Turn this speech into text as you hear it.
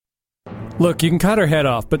Look, you can cut her head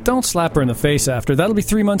off, but don't slap her in the face after. That'll be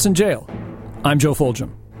 3 months in jail. I'm Joe Foljam.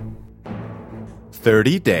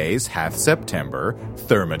 30 days hath September,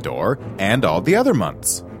 Thermidor, and all the other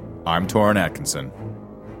months. I'm Torrin Atkinson.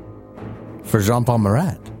 For Jean-Paul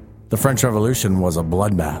Marat, the French Revolution was a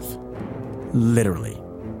bloodbath. Literally.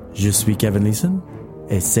 Je suis Kevin Leeson,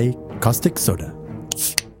 et c'est caustic soda.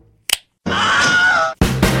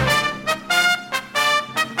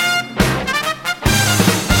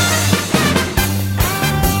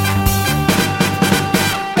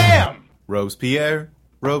 Bam! Robespierre,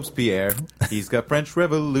 he's got French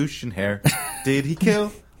Revolution hair. Did he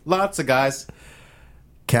kill lots of guys?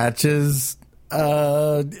 Catches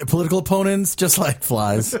political opponents just like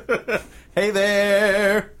flies. Hey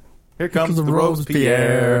there! Here comes the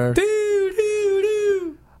Robespierre.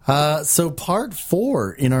 So part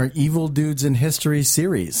 4 in our Evil Dudes in History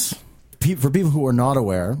series. For people who are not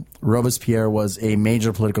aware, Robespierre was a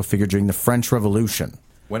major political figure during the French Revolution.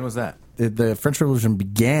 When was that? The French Revolution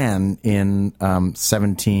began in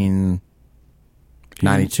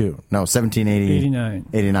 1792. No,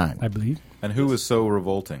 1789. I believe. And who was so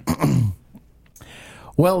revolting?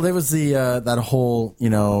 Well, there was the that whole,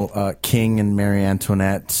 King and Marie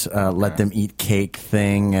Antoinette let them eat cake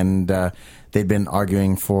thing, and they'd been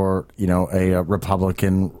arguing for, a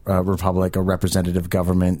Republican republic, a representative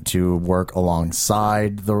government to work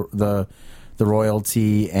alongside the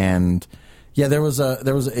royalty, and there was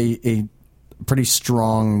a pretty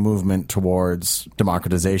strong movement towards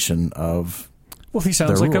democratization of. Well, he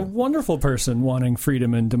sounds like a wonderful person wanting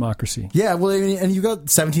freedom and democracy. Yeah, well, and you got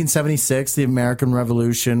 1776, the American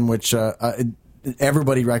Revolution, which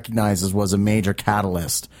everybody recognizes was a major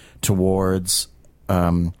catalyst towards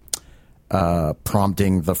prompting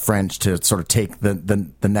the French to sort of take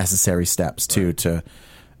the necessary steps to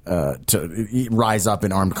rise up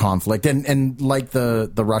in armed conflict. And like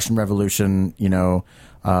the Russian Revolution,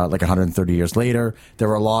 like 130 years later, there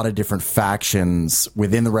were a lot of different factions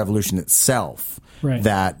within the revolution itself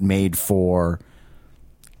that made for,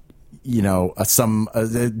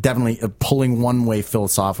 definitely pulling one way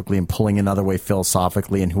philosophically and pulling another way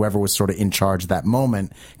philosophically, and whoever was sort of in charge at that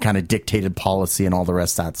moment kind of dictated policy and all the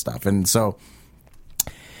rest of that stuff. And so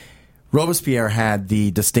Robespierre had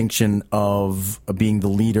the distinction of being the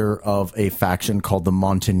leader of a faction called the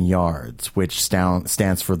Montagnards, which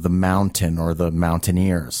stands for the mountain or the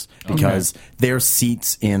mountaineers, because their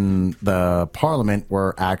seats in the parliament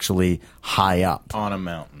were actually high up. On a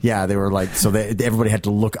mountain. Yeah, they were like, so everybody had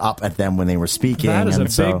to look up at them when they were speaking. That is a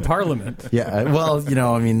big parliament. Yeah, well,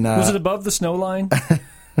 was it above the snow line?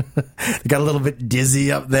 They got a little bit dizzy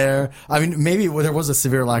up there. I mean, maybe there was a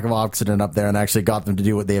severe lack of oxygen up there and actually got them to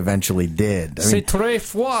do what they eventually did. C'est très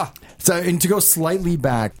froid. So, and to go slightly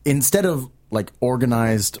back, instead of like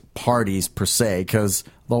organized parties per se, because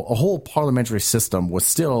a whole parliamentary system was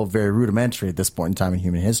still very rudimentary at this point in time in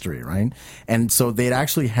human history, right? And so they'd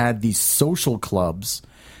actually had these social clubs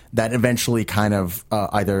that eventually kind of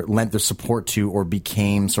either lent their support to or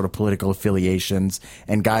became sort of political affiliations,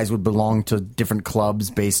 and guys would belong to different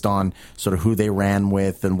clubs based on sort of who they ran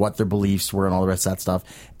with and what their beliefs were and all the rest of that stuff.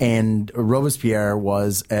 And Robespierre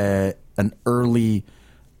was an early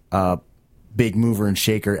big mover and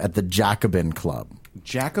shaker at the Jacobin Club.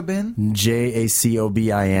 Jacobin?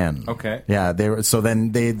 Jacobin. Okay. Yeah, they were. So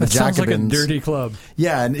then the Jacobins Jacobins, sounds like a dirty club.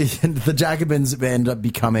 Yeah, and the Jacobins ended up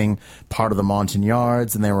becoming part of the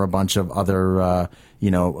Montagnards, and there were a bunch of other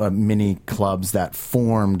mini clubs that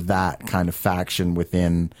formed that kind of faction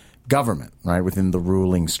within government, right, within the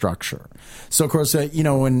ruling structure. So of course,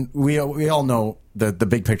 when we all know the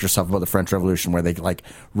big picture stuff about the French Revolution, where they like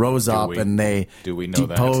rose up and they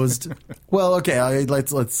deposed. That? Well, okay,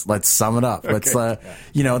 let's sum it up. Okay.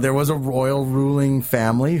 There was a royal ruling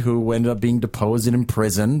family who ended up being deposed and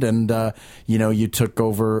imprisoned, and you took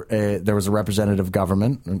over. There was a representative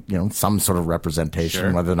government, some sort of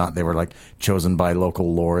representation, whether or not they were like chosen by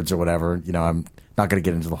local lords or whatever. I'm not going to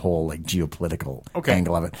get into the whole like geopolitical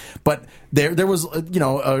angle of it, but there was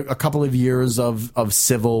a couple of years of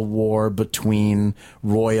civil war between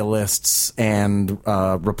royalists and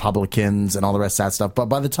Republicans and all the rest of that stuff. But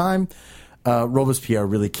by the time Robespierre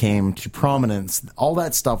really came to prominence, all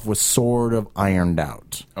that stuff was sort of ironed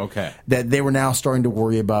out. Okay, that they were now starting to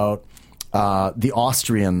worry about the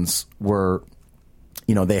Austrians were,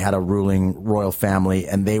 they had a ruling royal family,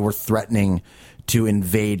 and they were threatening to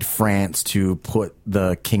invade France to put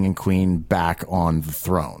the king and queen back on the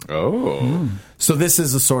throne. Oh. So this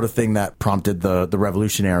is the sort of thing that prompted the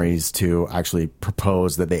revolutionaries to actually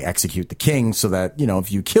propose that they execute the king, so that,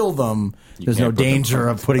 if you kill them, there's no danger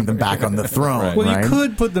of putting them back on the throne. Right. Well, you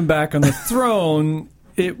could put them back on the throne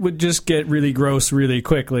it would just get really gross really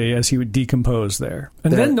quickly as he would decompose there.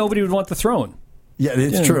 And then nobody would want the throne. Yeah,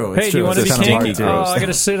 it's true. Hey, It's do you true. want to It be sounds king? hard to Oh, roast. I got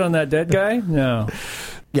to sit on that dead guy? No.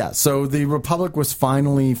 Yeah, so the Republic was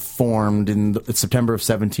finally formed in September of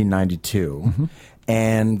 1792. Mm-hmm.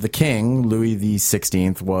 And the king, Louis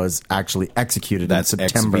XVI, was actually executed That's in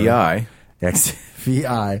September. XVI.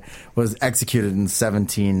 XVI was executed in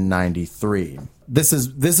 1793. This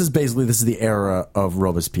is the era of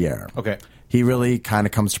Robespierre. Okay. He really kind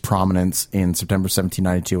of comes to prominence in September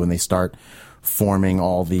 1792 when they start forming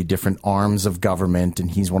all the different arms of government,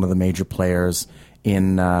 and he's one of the major players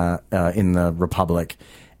in the Republic.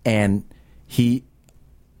 And he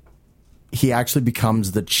actually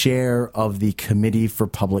becomes the chair of the Committee for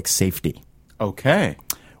Public Safety, Okay.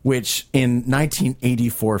 which in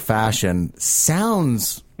 1984 fashion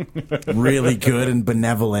sounds really good and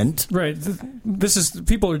benevolent. Right. This is,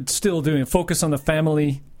 people are still doing it. Focus on the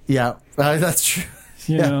family, Yeah, that's true.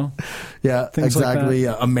 you know. Yeah, Things like exactly.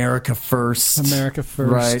 America first. America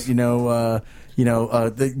first. Right.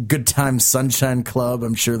 The Good Times Sunshine Club.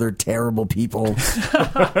 I'm sure they're terrible people.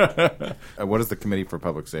 What is the Committee for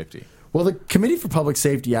Public Safety? Well, the Committee for Public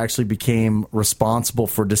Safety actually became responsible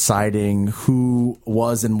for deciding who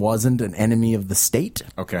was and wasn't an enemy of the state.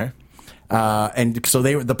 Okay. And so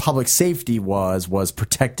the public safety was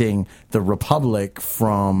protecting the Republic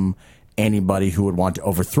from anybody who would want to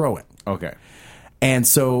overthrow it. Okay. And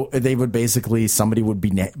so they would basically, somebody would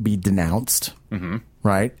be denounced,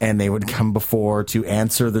 right? And they would come before to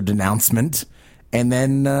answer their denouncement. And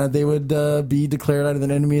then they would be declared either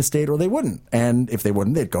an enemy of state or they wouldn't. And if they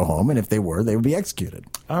wouldn't, they'd go home. And if they were, they would be executed.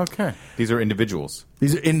 Okay. These are individuals.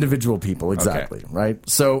 These are individual people, exactly, right?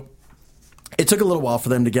 So it took a little while for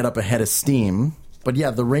them to get up ahead of steam. But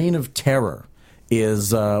yeah, the Reign of Terror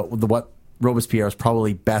is what Robespierre is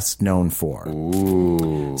probably best known for.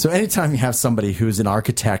 Ooh. So anytime you have somebody who's an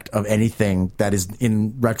architect of anything that is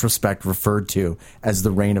in retrospect referred to as the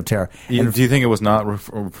Reign of Terror. Do you think it was not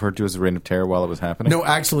referred to as the Reign of Terror while it was happening? No,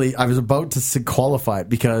 actually, I was about to qualify it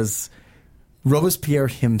because Robespierre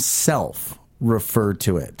himself referred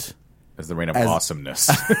to it As the Reign of Awesomeness.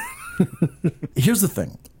 Here's the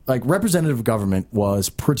thing. Like, representative government was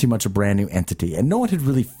pretty much a brand new entity, and no one had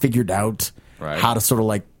really figured out how to sort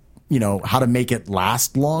of how to make it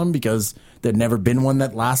last long because there'd never been one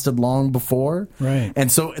that lasted long before. Right. And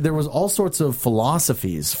so there was all sorts of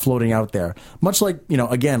philosophies floating out there. Much like,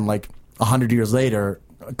 again, like 100 years later,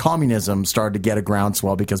 communism started to get a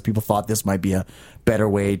groundswell because people thought this might be a better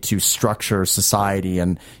way to structure society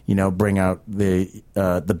and, bring out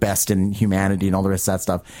the best in humanity and all the rest of that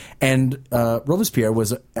stuff. And Robespierre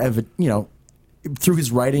was, through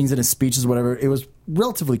his writings and his speeches, whatever, it was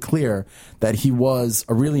relatively clear that he was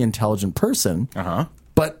a really intelligent person.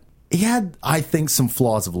 But he had, I think, some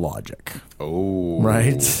flaws of logic. Oh.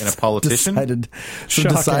 Right? And a politician?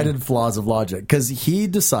 Decided flaws of logic. Because he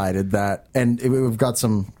decided that, and we've got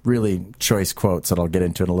some really choice quotes that I'll get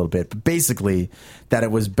into in a little bit, but basically that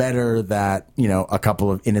it was better that, a couple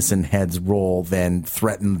of innocent heads roll than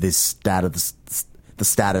threaten the status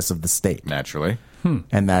of the state. Naturally.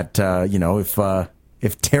 And that,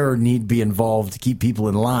 if terror need be involved to keep people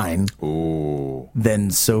in line, then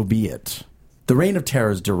so be it. The Reign of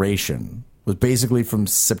Terror's duration was basically from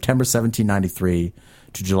September 1793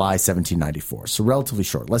 to July 1794. So relatively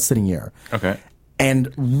short, less than a year. Okay.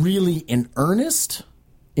 And really, in earnest,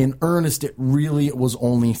 it really was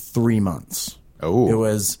only 3 months. Oh. It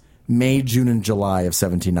was May, June, and July of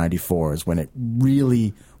 1794 is when it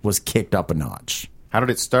really was kicked up a notch. How did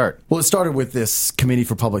it start? Well, it started with this Committee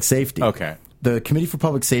for Public Safety. Okay. The Committee for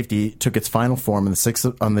Public Safety took its final form on the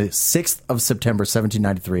 6th of September,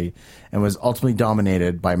 1793, and was ultimately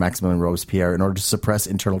dominated by Maximilien Robespierre in order to suppress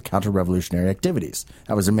internal counter-revolutionary activities.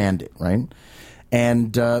 That was a mandate, right?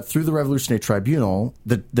 And through the Revolutionary Tribunal,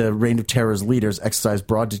 the Reign of Terror's leaders exercised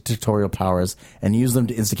broad dictatorial powers and used them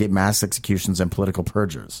to instigate mass executions and political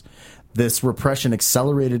purges. This repression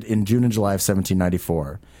accelerated in June and July of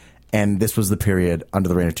 1794, and this was the period under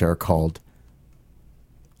the Reign of Terror called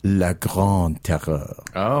La Grande Terreur.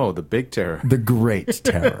 Oh, the big terror. The Great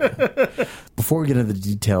Terror. Before we get into the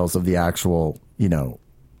details of the actual,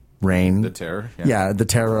 reign. The terror? Yeah, the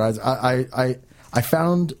terror. I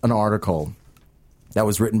found an article that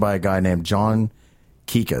was written by a guy named John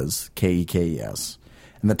Kekes, Kekes.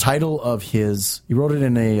 And the title of he wrote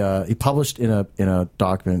it he published in a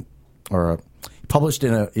document, he published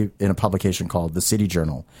in a publication called The City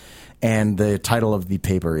Journal. And the title of the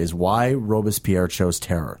paper is Why Robespierre Chose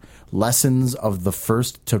Terror, Lessons of the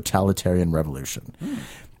First Totalitarian Revolution.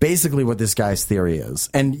 Basically what this guy's theory is,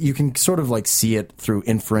 and you can sort of see it through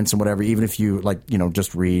inference and whatever, even if you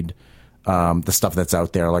just read the stuff that's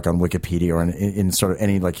out there, like on Wikipedia or in sort of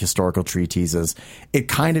any like historical treatises, it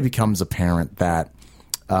kind of becomes apparent that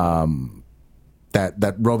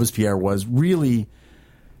that Robespierre was really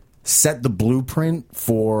set the blueprint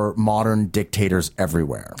for modern dictators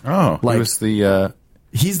everywhere. Oh, like, he was the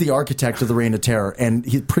he's the architect of the Reign of Terror, and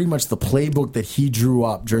he pretty much the playbook that he drew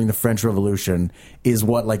up during the French Revolution is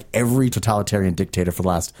what like every totalitarian dictator for the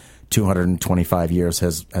last 225 years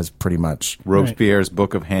has pretty much. Robespierre's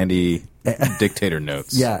book of handy dictator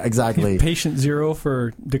notes. Yeah, exactly. Patient zero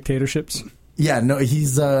for dictatorships. Yeah, no,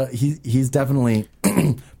 he's definitely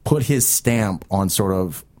put his stamp on sort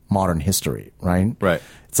of modern history, right? Right.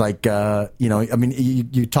 It's like, I mean,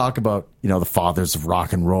 you talk about, the fathers of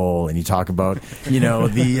rock and roll, and you talk about, in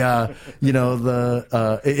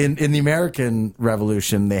the American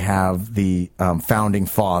Revolution, they have the founding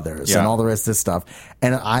fathers and all the rest of this stuff.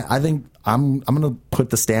 And I think I'm going to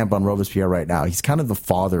put the stamp on Robespierre right now. He's kind of the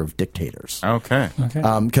father of dictators. Okay.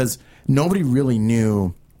 Because nobody really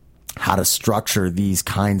knew how to structure these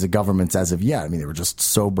kinds of governments as of yet. I mean, they were just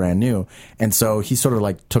so brand new. And so he sort of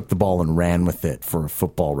like took the ball and ran with it, for a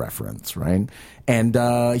football reference, right? And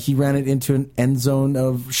he ran it into an end zone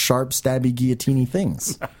of sharp, stabby, guillotine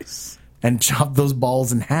things. Nice. And chopped those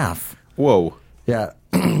balls in half. Whoa. Yeah.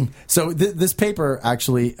 So this paper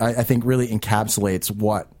actually, I think, really encapsulates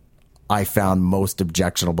what I found most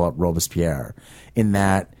objectionable about Robespierre, in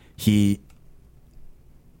that he,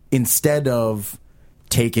 instead of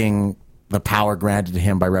taking the power granted to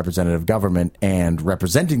him by representative government and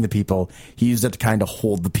representing the people, he used it to kind of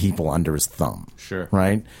hold the people under his thumb. Sure.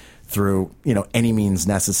 Right? Through, any means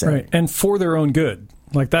necessary. Right. And for their own good.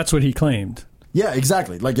 Like, that's what he claimed. Yeah,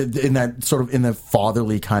 exactly. Like in that sort of, in the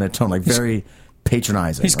fatherly kind of tone, like very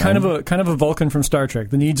patronizing. He's kind of a Vulcan from Star Trek.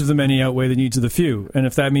 The needs of the many outweigh the needs of the few. And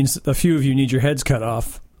if that means a few of you need your heads cut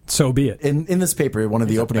off, so be it. In this paper, one of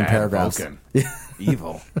the opening paragraphs. Vulcan.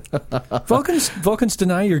 Evil. Vulcans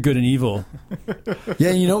deny you're good and evil.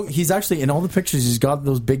 Yeah, he's actually, in all the pictures, he's got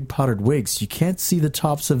those big powdered wigs. You can't see the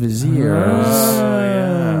tops of his ears.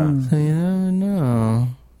 So you never know.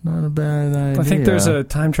 Not a bad idea. I think there's a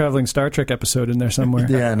time-traveling Star Trek episode in there somewhere.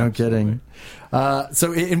 Yeah, no kidding.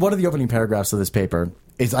 So in one of the opening paragraphs of this paper,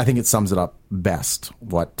 I think it sums it up best,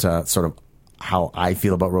 what sort of how I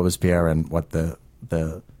feel about Robespierre and what the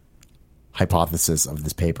hypothesis of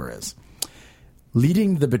this paper is.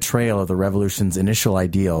 Leading the betrayal of the revolution's initial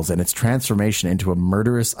ideals and its transformation into a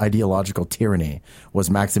murderous ideological tyranny was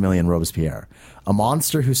Maximilien Robespierre, a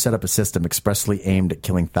monster who set up a system expressly aimed at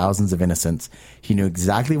killing thousands of innocents. He knew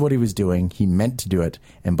exactly what he was doing, he meant to do it,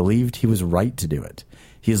 and believed he was right to do it.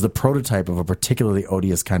 He is the prototype of a particularly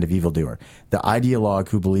odious kind of evildoer, the ideologue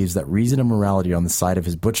who believes that reason and morality are on the side of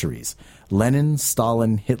his butcheries. Lenin,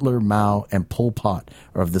 Stalin, Hitler, Mao, and Pol Pot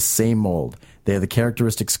are of the same mold. They are the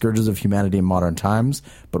characteristic scourges of humanity in modern times,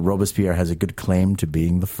 but Robespierre has a good claim to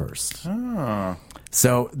being the first. Oh.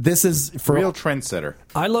 So this is for real trendsetter.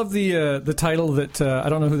 I love the title that I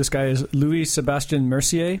don't know who this guy is. Louis Sebastien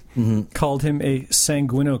Mercier called him a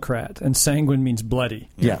sanguinocrat, and sanguine means bloody.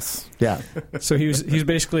 Yes, yeah. So he's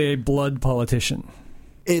basically a blood politician.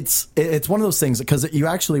 It's one of those things, because you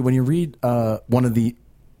actually, when you read one of the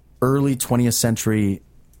early 20th century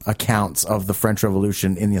accounts of the French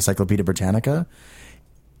Revolution in the Encyclopedia Britannica,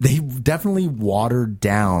 they definitely watered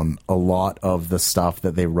down a lot of the stuff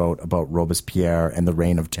that they wrote about Robespierre and the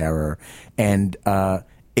Reign of Terror, and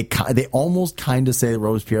they almost kind of say that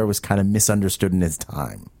Robespierre was kind of misunderstood in his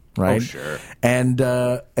time, right? Oh, sure. And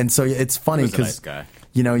so it's funny because nice guy.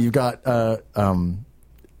 You've got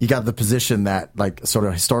you got the position that like sort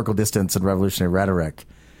of historical distance and revolutionary rhetoric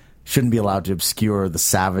shouldn't be allowed to obscure the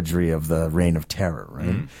savagery of the Reign of Terror,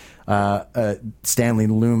 right? Stanley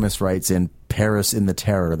Loomis writes in Paris in the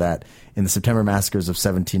Terror that in the September massacres of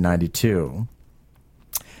 1792,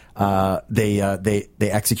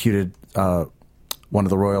 they executed one of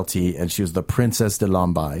the royalty, and she was the Princess de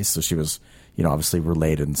Lamballe, so she was, obviously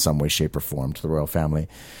related in some way, shape, or form to the royal family.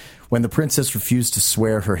 When the princess refused to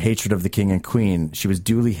swear her hatred of the king and queen, she was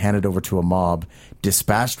duly handed over to a mob,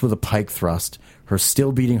 dispatched with a pike thrust, her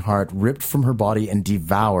still beating heart ripped from her body and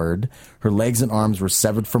devoured. Her legs and arms were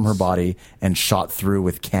severed from her body and shot through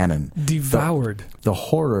with cannon. Devoured. The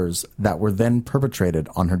horrors that were then perpetrated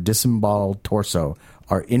on her disemboweled torso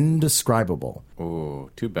are indescribable.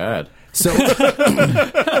 Oh, too bad. So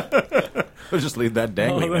We'll just leave that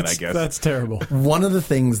dangling then, I guess. That's terrible. One of the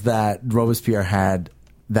things that Robespierre had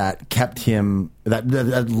that kept him,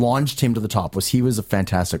 that launched him to the top, was he was a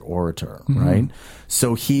fantastic orator, right?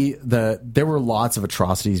 So there were lots of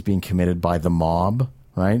atrocities being committed by the mob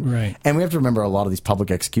right? Right. And we have to remember a lot of these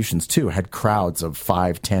public executions, too, had crowds of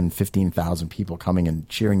 5, 10, 15,000 people coming and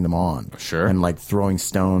cheering them on. Sure. And like throwing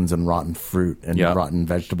stones and rotten fruit and rotten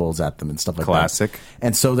vegetables at them and stuff like Classic. that.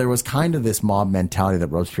 And so there was kind of this mob mentality that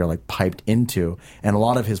Robespierre like piped into, and a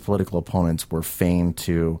lot of his political opponents were fain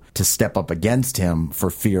to step up against him for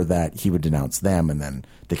fear that he would denounce them, and then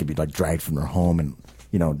they could be like dragged from their home and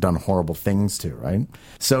done horrible things to, right?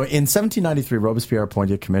 So in 1793, Robespierre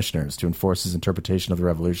appointed commissioners to enforce his interpretation of the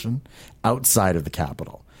revolution outside of the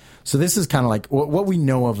capital. So this is kind of like what we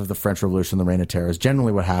know of the French Revolution, the Reign of Terror, is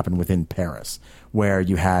generally what happened within Paris, where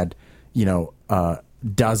you had,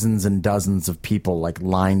 dozens and dozens of people like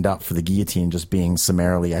lined up for the guillotine, just being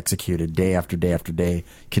summarily executed day after day after day,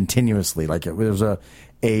 continuously. Like it was it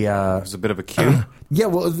was a bit of a cue. Yeah,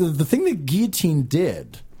 well, the thing that guillotine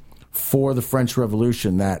did for the French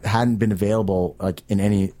Revolution that hadn't been available like in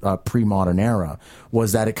any pre-modern era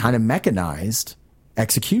was that it kind of mechanized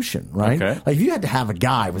execution, right? Okay. Like if you had to have a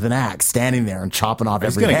guy with an axe standing there and chopping off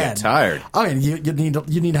every gonna head. get tired. I mean,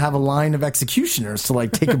 you need to have a line of executioners to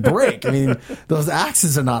like take a break. I mean, those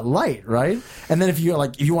axes are not light, right? And then if you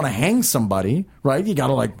want to hang somebody, right? You got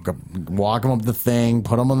to like walk them up the thing,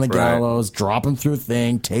 put them on the gallows, drop them through a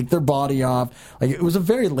thing, take their body off. Like it was a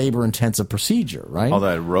very labor intensive procedure, right? All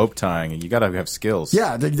that rope tying, you got to have skills.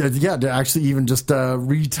 Yeah, to actually even just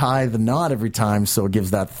retie the knot every time, so it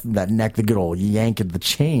gives that neck the good old yank of the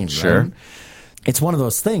chain. Sure. Right? It's one of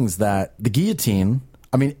those things that the guillotine.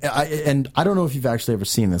 I mean, I don't know if you've actually ever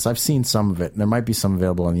seen this. I've seen some of it, and there might be some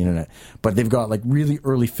available on the internet. But they've got like really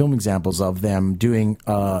early film examples of them doing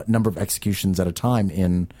a number of executions at a time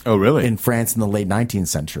in France in the late 19th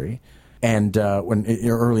century, and when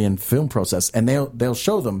early in film process, and they'll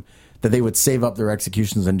show them that they would save up their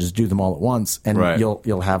executions and just do them all at once, and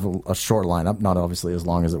you'll have a short lineup, not obviously as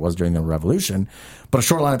long as it was during the Revolution, but a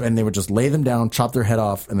short lineup, and they would just lay them down, chop their head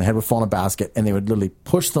off, and the head would fall in a basket, and they would literally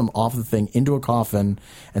push them off the thing into a coffin,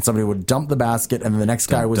 and somebody would dump the basket, and then the next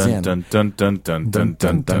guy was in. Chunk,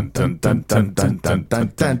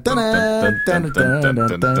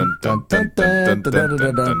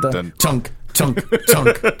 chunk,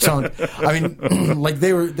 chunk, chunk. I mean, like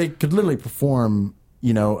they could literally perform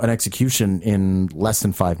an execution in less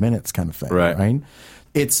than 5 minutes kind of thing. Right?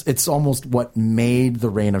 It's almost what made the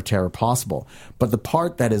Reign of Terror possible. But the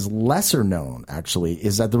part that is lesser known, actually,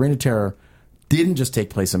 is that the Reign of Terror didn't just take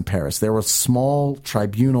place in Paris. There were small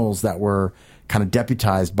tribunals that were kind of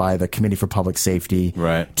deputized by the Committee for Public Safety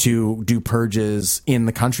to do purges in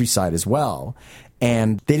the countryside as well.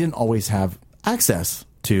 And they didn't always have access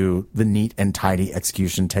to the neat and tidy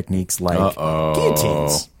execution techniques like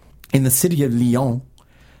guillotines. In the city of Lyon.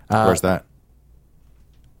 Where's that?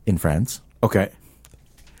 In France. Okay.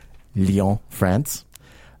 Lyon, France.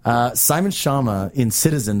 Simon Schama in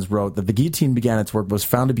Citizens wrote that the guillotine began its work was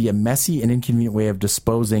found to be a messy and inconvenient way of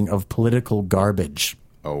disposing of political garbage.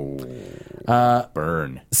 Oh,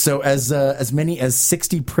 burn. So as many as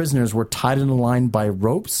 60 prisoners were tied in a line by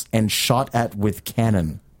ropes and shot at with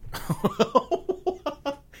cannon.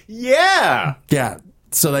 Yeah. Yeah.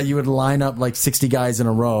 So that you would line up like 60 guys in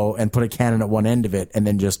a row and put a cannon at one end of it and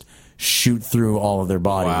then just shoot through all of their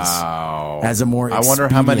bodies. Wow. As a more I wonder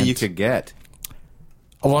how many you could get.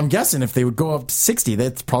 Well, I'm guessing if they would go up to 60,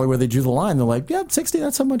 that's probably where they drew the line. They're like, yeah, 60,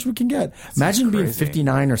 that's how much we can get. Imagine being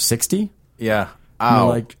 59 or 60. Yeah.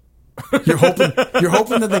 Ow. You're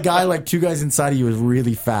hoping that the guy, like two guys inside of you, is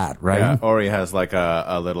really fat, right? Yeah, or he has like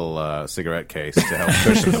a little cigarette case to help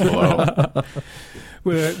cushion the blow.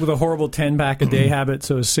 With a horrible 10-pack a day habit,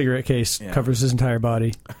 so his cigarette case covers his entire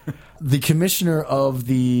body. The commissioner of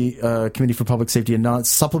the Committee for Public Safety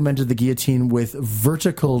supplemented the guillotine with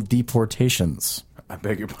vertical deportations. I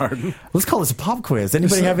beg your pardon? Let's call this a pop quiz.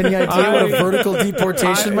 Anybody have any idea what a vertical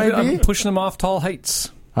deportation might be? I'm pushing them off tall heights.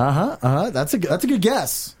 That's a good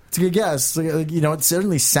guess. It's a good guess. It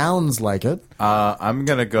certainly sounds like it. I'm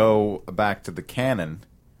going to go back to the cannon,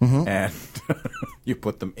 and you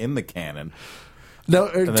put them in the cannon. No,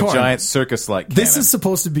 and the giant circus-like cannon. This is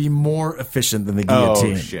supposed to be more efficient than the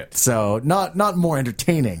guillotine. Oh, shit. So, not more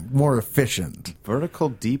entertaining, more efficient. Vertical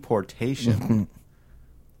deportation.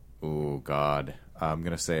 Oh, God. I'm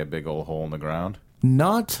going to say a big old hole in the ground.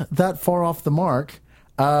 Not that far off the mark.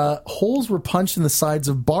 Holes were punched in the sides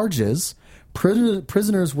of barges.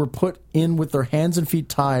 Prisoners were put in with their hands and feet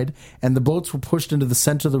tied, and the boats were pushed into the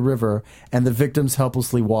center of the river, and the victims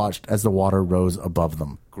helplessly watched as the water rose above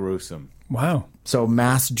them. Gruesome. Wow. So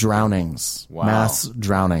mass drownings. Wow. Mass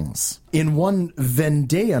drownings. In one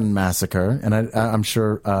Vendéan massacre, and I'm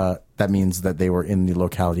sure that means that they were in the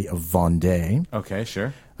locality of Vendée. Okay,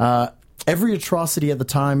 sure. Every atrocity at the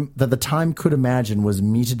time that the time could imagine was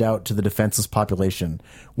meted out to the defenseless population.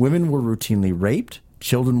 Women were routinely raped,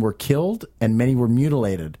 children were killed, and many were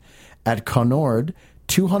mutilated. At Connord,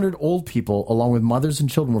 200 old people, along with mothers and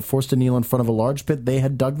children, were forced to kneel in front of a large pit they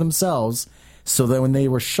had dug themselves, so that when they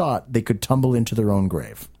were shot, they could tumble into their own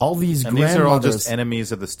grave. All these and these are all just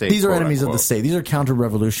enemies of the state. These are enemies of the state. These are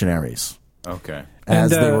counter-revolutionaries. Okay.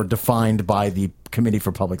 As they were defined by the Committee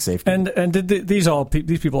for Public Safety. And did these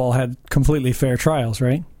people all had completely fair trials,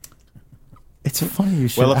 right? It's funny you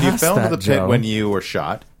should Well, if you ask fell into that, the pit Joe. when you were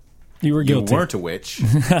shot, you were guilty. You weren't a witch.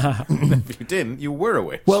 If you didn't, you were a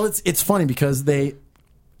witch. Well, it's funny because they,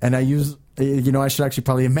 and I use, I should actually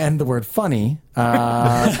probably amend the word funny,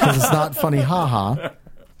 because it's not funny, haha.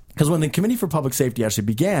 Because when the Committee for Public Safety actually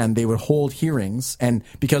began, they would hold hearings, and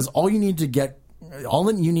because all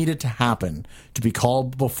that you needed to happen to be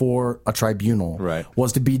called before a tribunal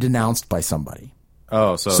was to be denounced by somebody.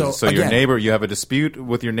 Oh, so your neighbor, you have a dispute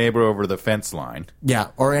with your neighbor over the fence line.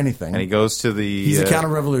 Yeah, or anything. And he goes to the... He's a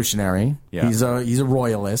counter-revolutionary. Yeah. He's a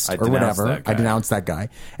royalist or whatever. I denounced that guy.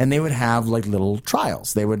 And they would have like little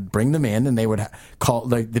trials. They would bring them in and they would call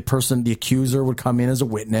like the accuser would come in as a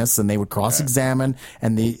witness and they would cross-examine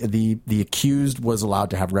and the accused was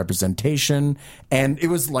allowed to have representation. And it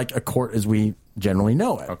was like a court as we generally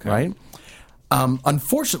know it, right?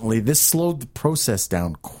 Unfortunately, this slowed the process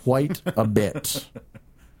down quite a bit.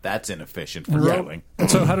 That's inefficient for killing.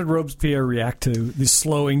 So how did Robespierre react to the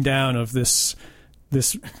slowing down of this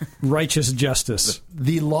righteous justice?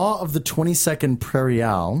 The law of the 22nd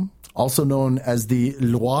Prairial, also known as the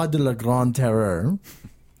Loi de la Grande Terreur,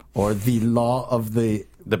 or the Law of the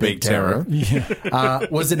Big Terror,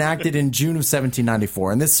 was enacted in June of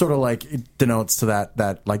 1794. And this sort of like it denotes to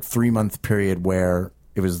that like 3-month period where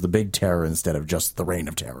it was the Big Terror instead of just the Reign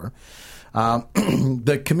of Terror.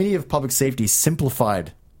 The Committee of Public Safety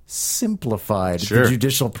simplified the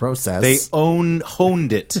judicial process. They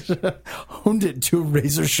honed it. Honed it to a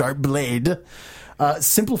razor-sharp blade.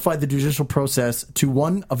 Simplified the judicial process to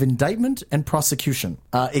one of indictment and prosecution.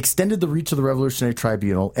 Extended the reach of the Revolutionary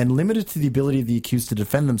Tribunal and limited to the ability of the accused to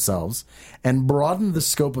defend themselves, and broadened the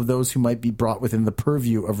scope of those who might be brought within the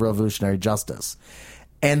purview of revolutionary justice.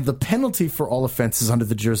 And the penalty for all offenses under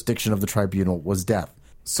the jurisdiction of the tribunal was death.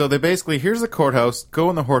 So they basically, here's the courthouse,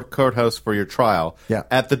 go in the courthouse for your trial. Yeah.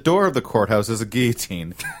 At the door of the courthouse is a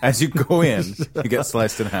guillotine. As you go in, you get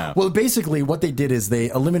sliced in half. Well, basically what they did is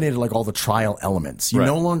they eliminated like all the trial elements. You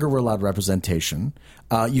no longer were allowed representation.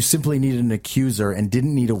 You simply needed an accuser and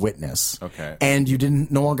didn't need a witness. Okay. And you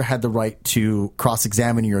no longer had the right to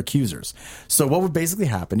cross-examine your accusers. So what would basically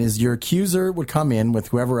happen is your accuser would come in with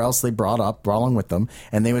whoever else they brought along with them,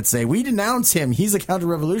 and they would say, "We denounce him. He's a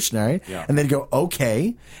counter-revolutionary." Yeah. And they'd go,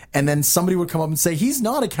 "Okay." And then somebody would come up and say, "He's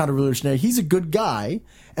not a counter-revolutionary. He's a good guy."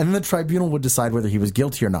 And then the tribunal would decide whether he was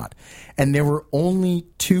guilty or not. And there were only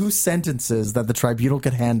 2 sentences that the tribunal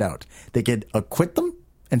could hand out. They could acquit them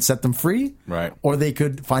and set them free, or they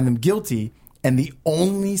could find them guilty, and the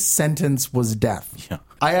only sentence was death. Yeah.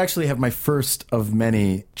 I actually have my first of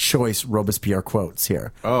many choice Robespierre quotes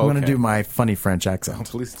here. I'm going to do my funny French accent. Oh,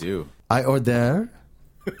 please do. I order...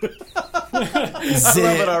 I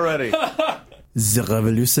love it already. The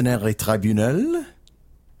Revolutionary Tribunal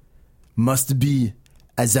must be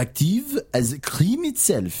as active as crime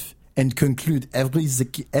itself and conclude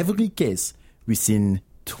every case within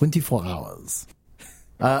 24 hours.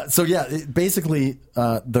 Basically,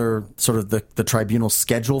 their sort of the tribunal's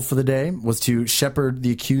schedule for the day was to shepherd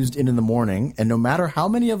the accused in the morning, and no matter how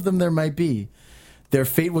many of them there might be, their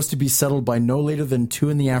fate was to be settled by no later than 2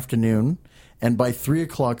 in the afternoon, and by 3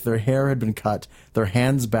 o'clock their hair had been cut, their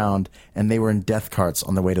hands bound, and they were in death carts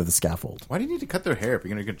on the way to the scaffold. Why do you need to cut their hair if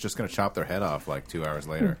you're just going to chop their head off like 2 hours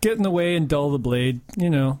later? Get in the way and dull the blade,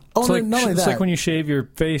 Oh, it's like, not only that. It's like when you shave your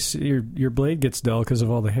face, your blade gets dull because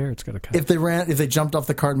of all the hair it's got to cut. If they jumped off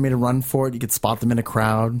the cart and made a run for it, you could spot them in a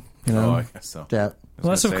crowd. Oh, I guess so. Yeah.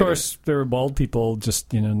 Unless, of course, there were bald people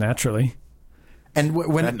just, naturally. And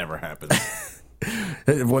when that never happens.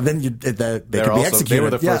 Well, then they could be executed. They were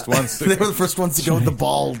the first ones. They were the first ones to go with the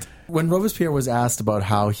bald. When Robespierre was asked about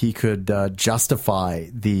how he could justify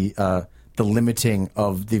the limiting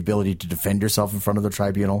of the ability to defend yourself in front of the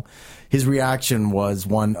tribunal, his reaction was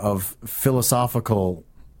one of a philosophical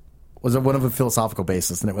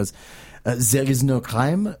basis, and it was, "There is no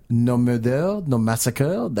crime, no murder, no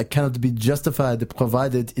massacre that cannot be justified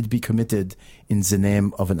provided it be committed in the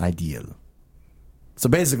name of an ideal." So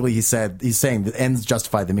basically, he's saying the ends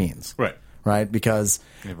justify the means. Right? Because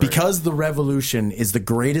the revolution is the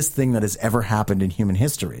greatest thing that has ever happened in human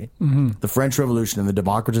history, the French Revolution and the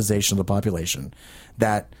democratization of the population,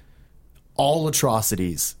 that all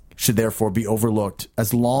atrocities should therefore be overlooked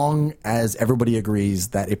as long as everybody agrees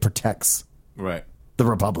that it protects Right. the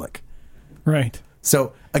Republic. Right.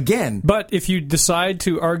 So, again... But if you decide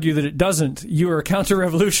to argue that it doesn't, you are a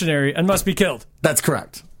counter-revolutionary and must be killed. That's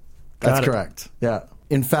correct. That's Got it. correct. Yeah.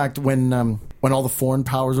 In fact, when all the foreign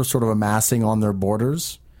powers were sort of amassing on their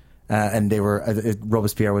borders, and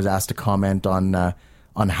Robespierre was asked to comment on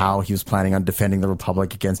how he was planning on defending the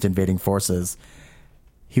Republic against invading forces,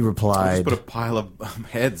 he replied, Just put a pile of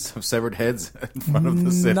severed heads in front of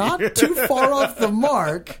the city. not too far off the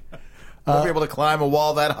mark. Won't be able to climb a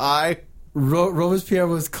wall that high. Robespierre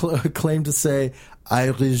was claimed to say, "I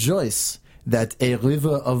rejoice that a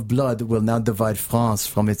river of blood will now divide France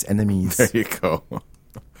from its enemies." There you go.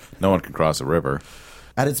 No one can cross a river.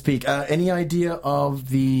 At its peak, any idea of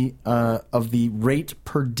the rate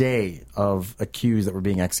per day of accused that were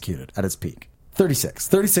being executed at its peak?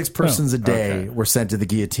 36 persons a day were sent to the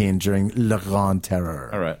guillotine during Le Grand Terror.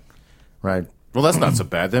 All right. Right. Well, that's not so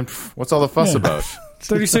bad then. What's all the fuss about?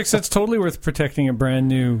 36, that's totally worth protecting a brand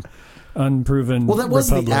new, unproven Well, that was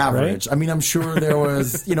republic, the average. right? I mean, I'm sure there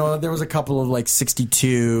was, there was a couple of like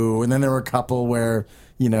 62, and then there were a couple where,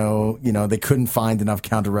 they couldn't find enough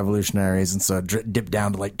counter-revolutionaries, and so it dipped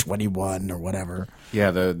down to like 21 or whatever. Yeah,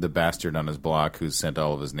 the bastard on his block who sent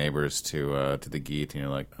all of his neighbors to the guillotine. You're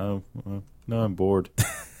like, oh, no, I'm bored.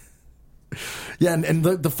 Yeah, and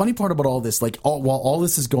the funny part about all this, while all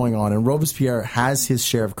this is going on, and Robespierre has his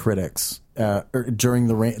share of critics during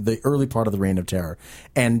the early part of the Reign of Terror,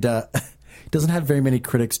 and doesn't have very many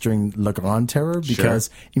critics during Le Grand Terror because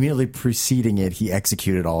immediately preceding it, he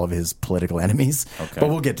executed all of his political enemies. Okay. But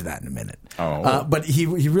we'll get to that in a minute. Oh. But he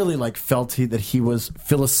really felt that he was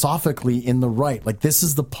philosophically in the right. Like, this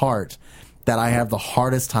is the part that I have the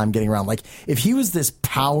hardest time getting around. Like, if he was this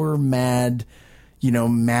power mad,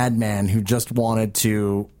 madman who just wanted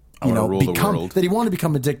to, that he wanted to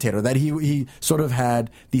become a dictator, that he sort of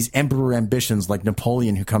had these emperor ambitions like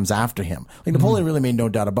Napoleon who comes after him. Like, Napoleon really made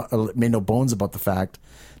no bones about the fact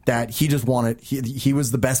that he just wanted, he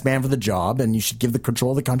was the best man for the job and you should give the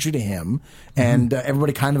control of the country to him. And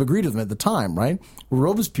everybody kind of agreed with him at the time, right?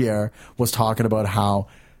 Robespierre was talking about how,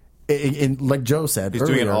 like Joe said he's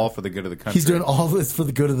earlier, doing it all for the good of the country. He's doing all this for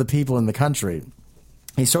the good of the people in the country.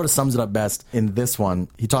 He sort of sums it up best in this one.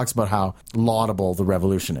 He talks about how laudable the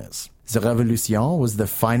revolution is. The revolution was the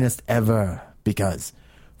finest ever because,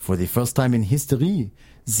 for the first time in history,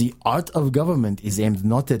 the art of government is aimed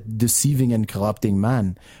not at deceiving and corrupting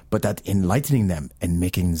man, but at enlightening them and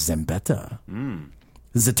making them better.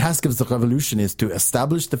 The task of the revolution is to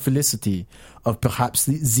establish the felicity of perhaps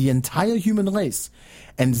the entire human race,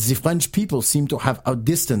 and the French people seem to have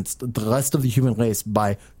outdistanced the rest of the human race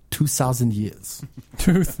by 2,000 years.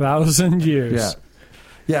 2,000 years.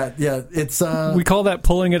 Yeah. It's we call that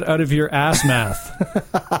pulling it out of your ass math.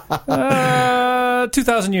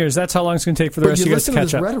 2,000 years. That's how long it's going to take for the rest of you guys to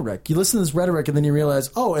catch up. You listen to this rhetoric, and then you realize,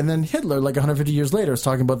 and then Hitler, 150 years later, is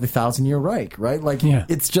talking about the 1,000-year Reich, right?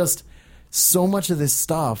 It's just so much of this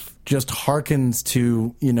stuff just harkens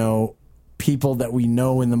to people that we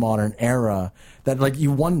know in the modern era that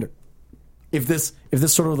you wonder. If this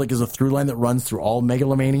sort of is a through line that runs through all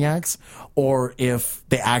megalomaniacs, or if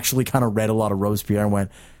they actually kind of read a lot of Robespierre and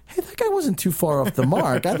went, hey, that guy wasn't too far off the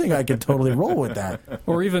mark. I think I could totally roll with that.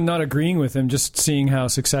 Or even not agreeing with him, just seeing how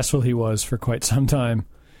successful he was for quite some time.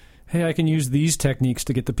 Hey, I can use these techniques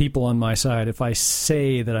to get the people on my side if I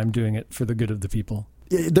say that I'm doing it for the good of the people.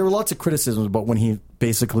 There were lots of criticisms about when he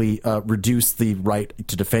basically reduced the right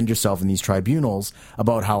to defend yourself in these tribunals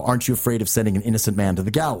about how, aren't you afraid of sending an innocent man to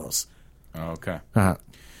the gallows? Okay.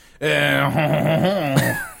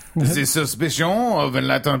 The suspicion of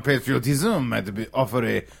Latin patriotism had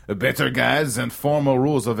offered a better guise and formal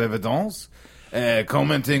rules of evidence.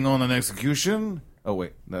 Commenting on an execution. Oh,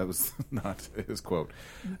 wait. That was not his quote.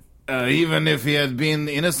 Even if he had been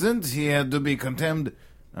innocent, he had to be condemned.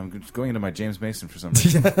 I'm just going into my James Mason for some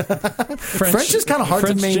reason. French is kind of hard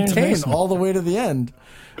to maintain all the way to the end.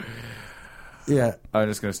 Yeah. I'm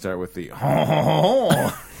just going to start with the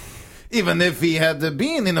Even if he had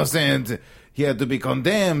been innocent, he had to be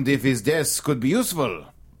condemned if his death could be useful.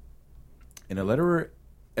 In a letter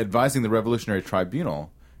advising the Revolutionary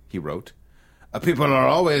Tribunal, he wrote, people are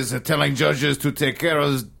always telling judges to take care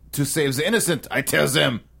of to save the innocent. I tell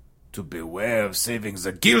them to beware of saving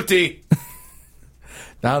the guilty.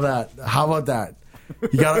 How about that?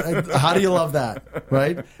 How do you love that,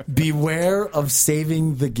 right? Beware of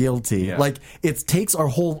saving the guilty. Yeah. It takes our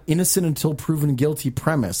whole innocent until proven guilty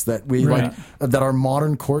premise that we that our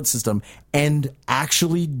modern court system, and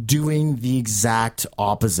actually doing the exact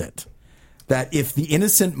opposite. that if the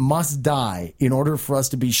innocent must die in order for us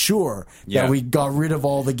to be sure that we got rid of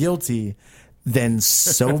all the guilty, then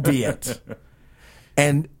so be it.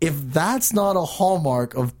 And if that's not a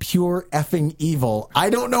hallmark of pure effing evil, I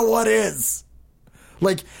don't know what is.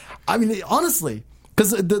 Like, I mean, honestly,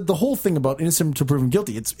 because the whole thing about innocent to proven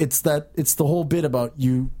guilty, it's the whole bit about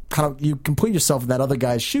you can put yourself in that other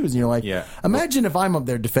guy's shoes, and you're like, imagine if I'm up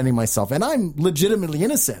there defending myself and I'm legitimately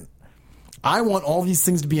innocent. I want all these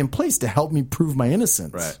things to be in place to help me prove my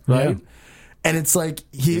innocence. Right? Yeah. And it's like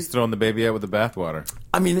he's throwing the baby out with the bathwater.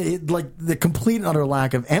 I mean, like the complete and utter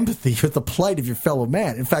lack of empathy with the plight of your fellow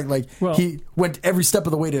man. In fact, he went every step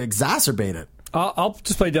of the way to exacerbate it. I'll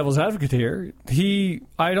just play devil's advocate here.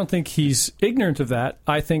 I don't think he's ignorant of that.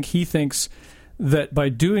 I think he thinks that by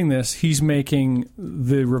doing this, he's making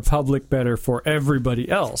the Republic better for everybody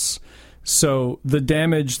else. So the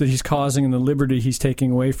damage that he's causing and the liberty he's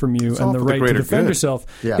taking away from you and the right to defend yourself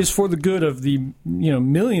is for the good of the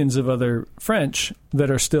millions of other French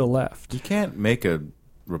that are still left. You can't make a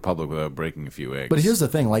republic without breaking a few eggs. But here's the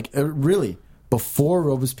thing, really, before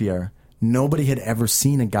Robespierre, nobody had ever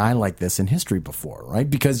seen a guy like this in history before, right?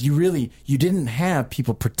 Because you didn't have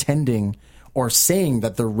people pretending or saying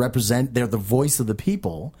that they're the voice of the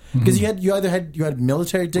people, because you had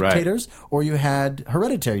military dictators or you had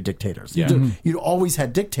hereditary dictators. You'd always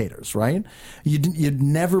had dictators, right? You'd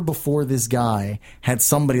never before this guy had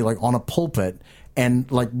somebody like on a pulpit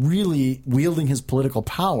and like really wielding his political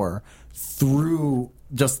power through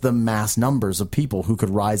just the mass numbers of people who could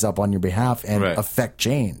rise up on your behalf and affect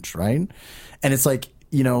change, right? And it's like,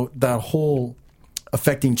 that whole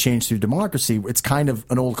affecting change through democracy, it's kind of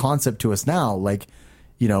an old concept to us now,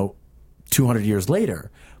 200 years later.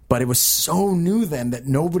 But it was so new then that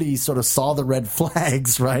nobody sort of saw the red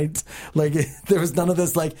flags, right? Like, there was none of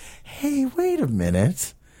this like, hey, wait a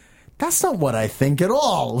minute. That's not what I think at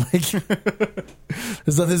all. Like,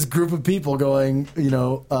 there's not this group of people going,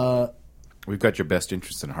 we've got your best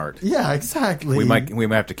interests in heart. Yeah, exactly. We might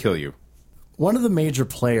have to kill you. One of the major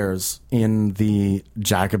players in the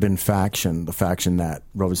Jacobin faction, the faction that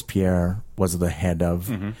Robespierre was the head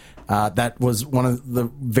of, that was one of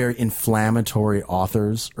the very inflammatory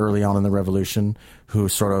authors early on in the revolution, who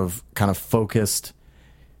sort of kind of focused.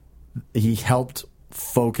 He helped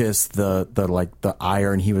focus the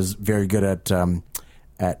ire, and he was very good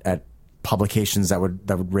at publications that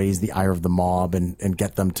would raise the ire of the mob and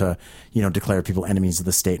get them to declare people enemies of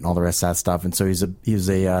the state and all the rest of that stuff. And so he was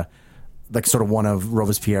a sort of one of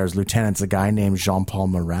Robespierre's lieutenants, a guy named Jean-Paul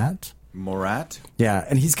Marat. Marat? Yeah,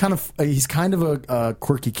 and he's kind of a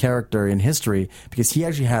quirky character in history because he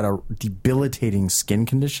actually had a debilitating skin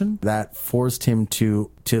condition that forced him to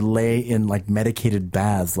lay in medicated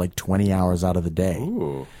baths 20 hours out of the day.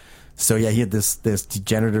 Ooh. So yeah, he had this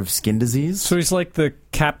degenerative skin disease. So he's like the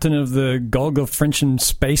captain of the Golgo-Frenchen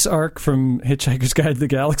space arc from Hitchhiker's Guide to the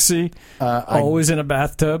Galaxy, always in a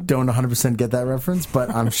bathtub. Don't 100% get that reference, but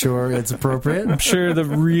I'm sure it's appropriate. I'm sure the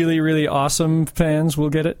really, really awesome fans will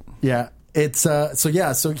get it. Yeah. It's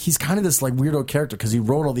so he's kind of this weirdo character because he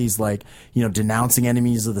wrote all these denouncing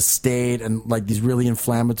enemies of the state and these really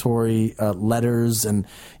inflammatory letters, and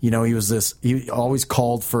he always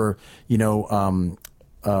called for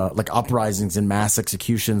uprisings and mass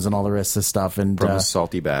executions and all the rest of this stuff. And from a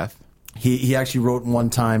salty bath. He actually wrote one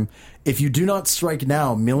time, "If you do not strike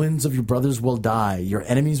now, millions of your brothers will die. Your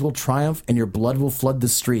enemies will triumph, and your blood will flood the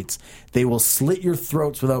streets. They will slit your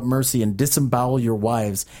throats without mercy and disembowel your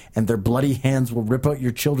wives, and their bloody hands will rip out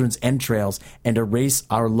your children's entrails and erase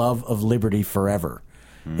our love of liberty forever."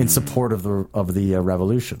 In support of the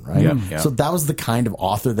revolution, right? Yeah. So that was the kind of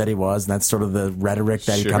author that he was, and that's sort of the rhetoric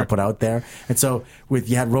that he kind of put out there. And so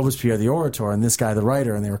you had Robespierre, the orator, and this guy, the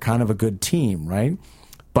writer, and they were kind of a good team, right?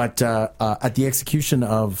 But at the execution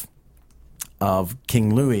of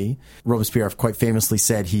King Louis, Robespierre quite famously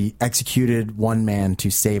said he executed one man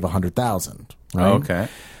to save 100,000. Right? Oh, okay.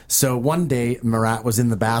 So one day, Marat was in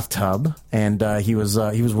the bathtub, and he was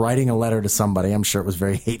writing a letter to somebody. I'm sure it was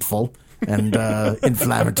very hateful and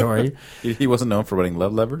inflammatory. He wasn't known for writing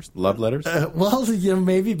love letters. Well,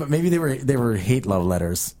 maybe, but maybe they were hate love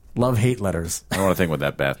letters, love-hate letters. I don't want to think what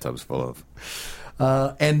that bathtub's full of.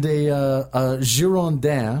 And a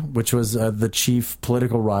Girondin, which was the chief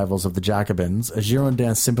political rivals of the Jacobins, a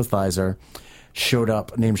Girondin sympathizer showed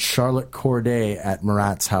up named Charlotte Corday at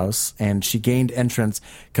Marat's house, and she gained entrance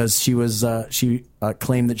because she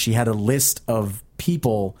claimed that she had a list of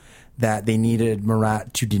people that they needed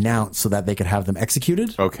Marat to denounce so that they could have them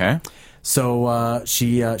executed. Okay. So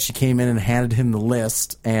she came in and handed him the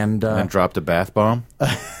list and dropped a bath bomb.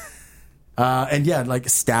 And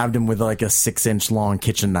stabbed him with a 6-inch long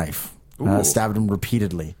kitchen knife. Stabbed him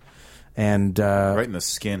repeatedly. And right in the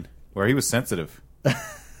skin, where he was sensitive.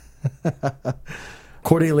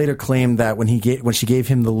 Corday later claimed that when she gave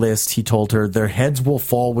him the list, he told her their heads will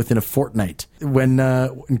fall within a fortnight. When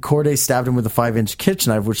Corday stabbed him with a 5-inch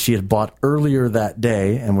kitchen knife, which she had bought earlier that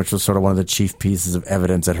day, and which was sort of one of the chief pieces of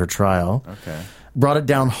evidence at her trial, brought it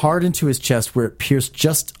down hard into his chest where it pierced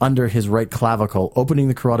just under his right clavicle, opening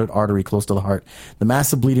the carotid artery close to the heart. The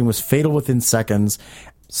massive bleeding was fatal within seconds.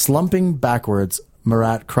 Slumping backwards,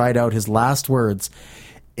 Marat cried out his last words,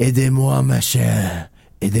 "Aidez-moi, ma chère.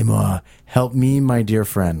 Aidez-moi. Help me, my dear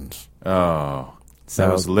friend." Oh,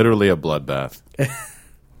 that was literally a bloodbath.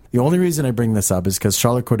 The only reason I bring this up is because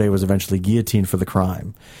Charlotte Corday was eventually guillotined for the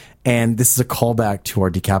crime. And this is a callback to our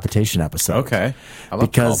decapitation episode. Okay. I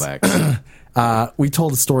love callbacks. We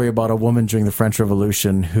told a story about a woman during the French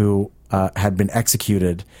Revolution who had been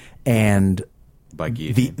executed, and by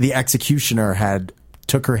guillotine. The executioner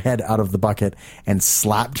took her head out of the bucket and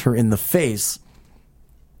slapped her in the face.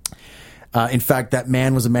 In fact, that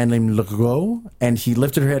man was a man named Legault, and he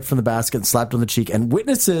lifted her head from the basket and slapped her on the cheek. And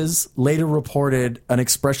witnesses later reported an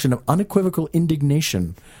expression of unequivocal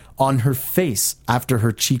indignation on her face after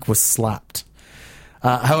her cheek was slapped.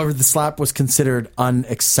 However, the slap was considered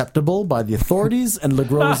unacceptable by the authorities, and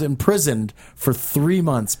Legault was imprisoned for 3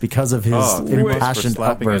 months because of his impassioned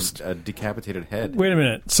outburst. A decapitated head. Wait a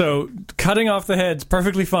minute. So cutting off the head's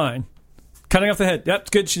perfectly fine. Cutting off the head, yep,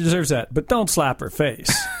 good, she deserves that. But don't slap her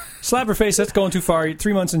face. Slap her face, that's going too far.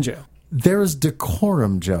 3 months in jail. There is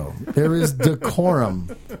decorum, Joe. There is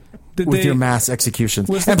decorum with your mass executions.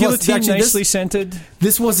 Was the guillotine nicely scented?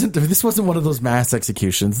 This wasn't one of those mass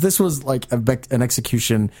executions. This was like an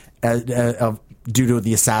execution due to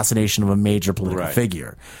the assassination of a major political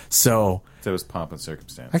figure. So it was pomp and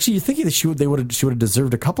circumstance. Actually, you think that she would have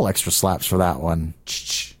deserved a couple extra slaps for that one.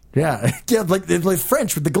 Yeah, like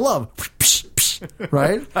French with the glove.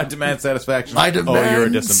 Right? I demand satisfaction. I demand you're a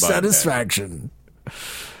disembodied satisfaction.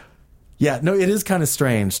 Yeah, no, it is kind of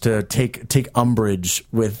strange to take umbrage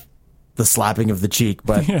with the slapping of the cheek,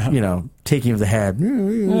 but, taking of the head,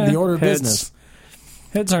 the order of business.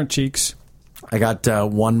 Heads aren't cheeks. I got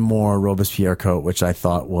one more Robespierre quote, which I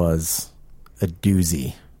thought was a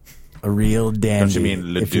doozy. A real dandy. Don't you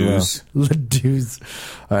mean Ledouze? Ledouze.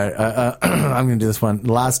 All right, I'm going to do this one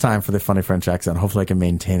last time for the funny French accent. Hopefully I can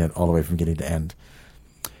maintain it all the way from beginning to end.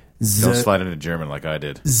 Don't slide into German like I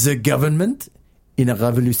did. The government in a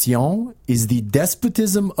revolution is the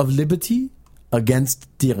despotism of liberty against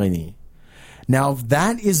tyranny. Now,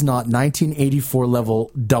 that is not 1984 level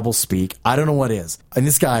doublespeak. I don't know what is. And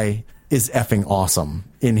this guy is effing awesome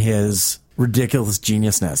in his ridiculous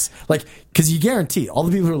geniusness. Like, because you guarantee all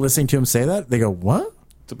the people who are listening to him say that, they go, what?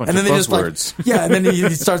 It's a bunch of buzzwords. And then he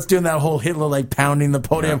starts doing that whole Hitler, like, pounding the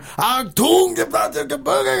podium. Yeah.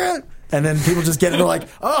 And then people just get into like,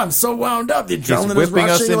 oh, I'm so wound up. The adrenaline is whipping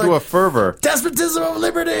us into a fervor. Despotism of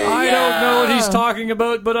liberty. I don't know what he's talking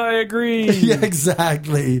about, but I agree. Yeah,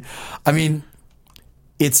 exactly. I mean,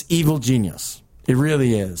 it's evil genius. It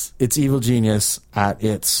really is. It's evil genius at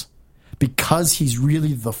its... Because he's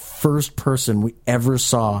really the first person we ever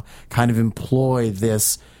saw kind of employ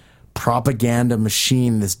this propaganda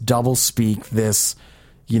machine, this doublespeak, this,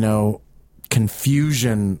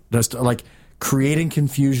 confusion, just like creating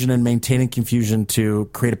confusion and maintaining confusion to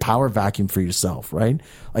create a power vacuum for yourself, right?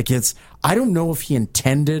 Like I don't know if he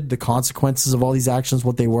intended the consequences of all these actions,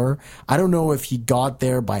 what they were. I don't know if he got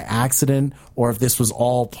there by accident or if this was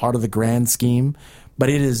all part of the grand scheme, but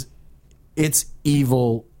it's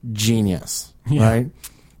evil genius, right?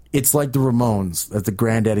 It's like the Ramones, that's the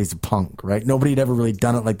granddaddies of punk, right? Nobody had ever really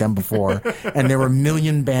done it like them before, and there were a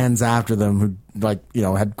million bands after them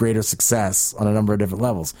who, had greater success on a number of different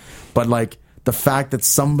levels. But like the fact that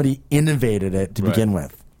somebody innovated it to begin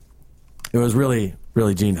with, it was really,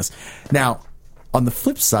 really genius. Now, on the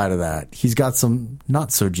flip side of that, he's got some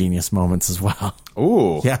not so genius moments as well.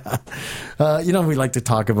 Ooh. Yeah. We like to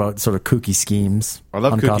talk about sort of kooky schemes. I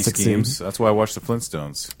love kooky schemes. That's why I watched the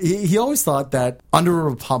Flintstones. He always thought that under a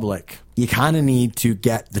republic, you kind of need to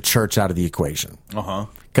get the church out of the equation. Uh-huh.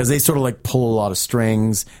 Because they sort of like pull a lot of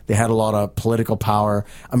strings. They had a lot of political power.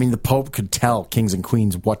 I mean, the Pope could tell kings and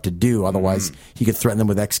queens what to do. Otherwise, he could threaten them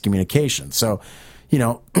with excommunication. So... you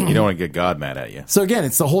don't want to get God mad at you. So again,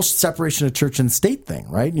 it's the whole separation of church and state thing,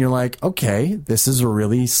 right? And you're like, okay, this is a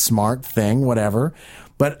really smart thing, whatever.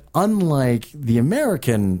 But unlike the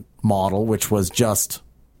American model, which was just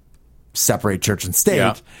separate church and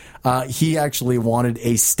state, he actually wanted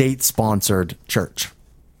a state-sponsored church.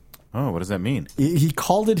 Oh, what does that mean? He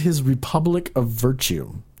called it his Republic of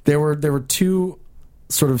Virtue. There were two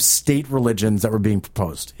sort of state religions that were being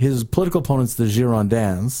proposed. His political opponents, the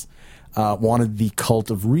Girondins, wanted the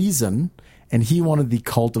cult of reason, and he wanted the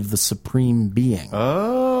cult of the supreme being.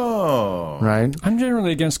 Oh. Right? I'm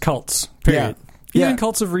generally against cults, period. Yeah. Even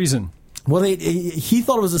cults of reason. Well, he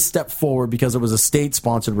thought it was a step forward because it was a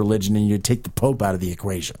state-sponsored religion, and you'd take the Pope out of the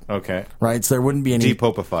equation. Okay. Right? So there wouldn't be any...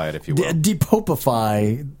 Depopify it, if you will.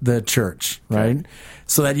 Depopify the church, right? Okay.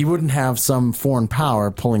 So that you wouldn't have some foreign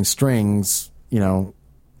power pulling strings, in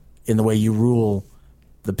the way you rule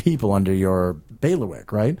the people under your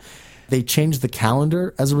bailiwick, right? They changed the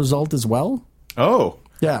calendar as a result as well. Oh.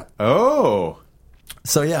 Yeah. Oh.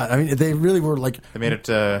 So, yeah, I mean, they really were like... They made it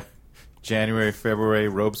January, February,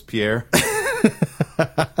 Robespierre.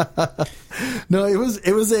 No, it was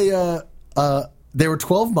they were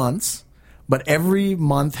 12 months, but every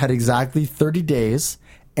month had exactly 30 days,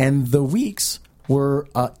 and the weeks were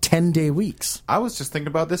 10-day weeks. I was just thinking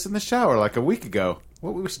about this in the shower like a week ago.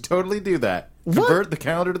 Well, we should totally do that. Convert the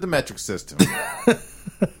calendar to the metric system.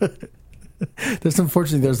 There's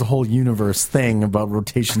the whole universe thing about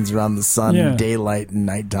rotations around the sun, daylight and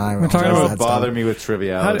nighttime. Don't bother me with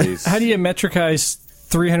trivialities. How do you metricize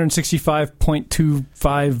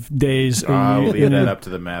 365.25 days a I'll year? leave that up to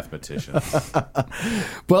the mathematician.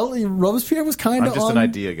 Well, Robespierre was kind of I'm just an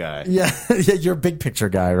idea guy. Yeah, you're a big picture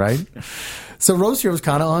guy, right? So Robespierre was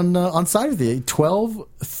kind of on side with you. 12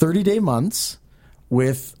 30-day months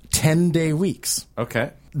with 10-day weeks.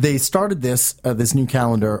 Okay. They started this new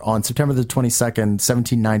calendar on September the 22nd,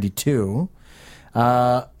 1792,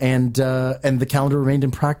 and the calendar remained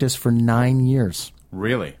in practice for 9 years.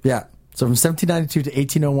 Really? Yeah. So from 1792 to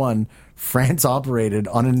 1801, France operated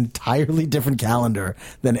on an entirely different calendar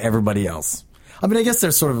than everybody else. I mean, I guess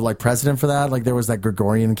there's sort of like precedent for that. Like there was that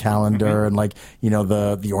Gregorian calendar and like,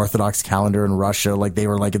 the Orthodox calendar in Russia. Like they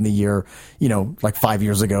were like in the year, like 5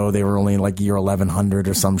 years ago, they were only like year 1100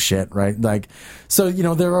 or some shit, right? Like, so,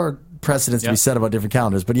 there are precedents to be said about different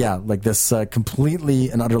calendars. But yeah, like this completely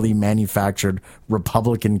and utterly manufactured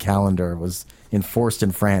Republican calendar was enforced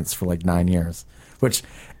in France for like 9 years. Which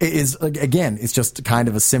is, again, it's just kind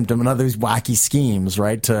of a symptom, another of these wacky schemes,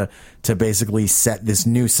 right, to basically set this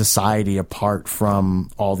new society apart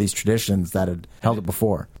from all these traditions that had held it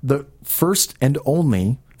before. The first and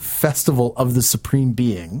only Festival of the Supreme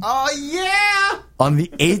Being. Oh, yeah! On the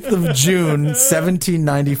 8th of June,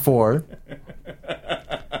 1794.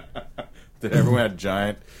 Did everyone have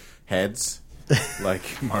giant heads like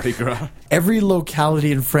Mardi Gras? Every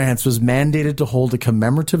locality in France was mandated to hold a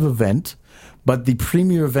commemorative event, but the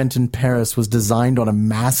premier event in Paris was designed on a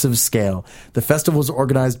massive scale. The festival was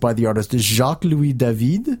organized by the artist Jacques-Louis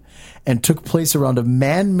David and took place around a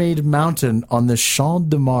man-made mountain on the Champ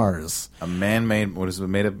de Mars. A man-made, what is it,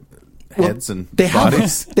 made of heads and they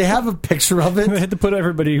bodies? They have a picture of it. They had to put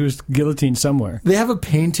everybody who's guillotined somewhere. They have a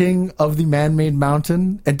painting of the man-made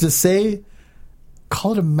mountain, and to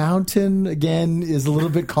call it a mountain, again, is a little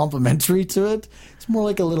bit complimentary to it. It's more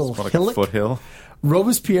like a little It's more hillock. like a foothill.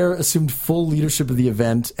 Robespierre assumed full leadership of the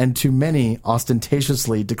event and to many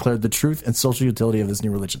ostentatiously declared the truth and social utility of this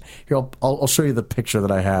new religion. Here, I'll show you the picture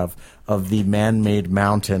that I have of the man-made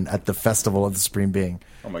mountain at the Festival of the Supreme Being.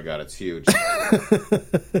 Oh my God, it's huge.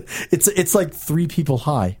 It's like 3 people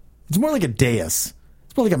high. It's more like a dais.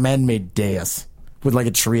 It's more like a man-made dais with like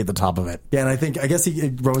a tree at the top of it. Yeah, and I guess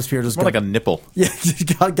Robespierre just More like a nipple. Yeah, he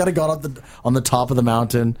got on the top of the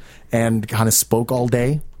mountain and kind of spoke all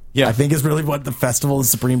day. Yeah. I think is really what the Festival of the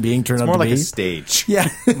Supreme Being turned out to be. More like a stage. Yeah.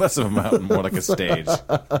 Less of a mountain, more like a stage.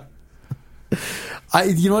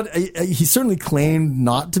 You know what? He certainly claimed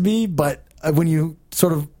not to be, but when you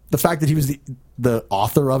sort of the fact that he was the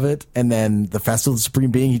author of it, and then the Festival of the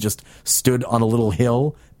Supreme Being, he just stood on a little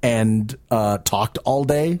hill and talked all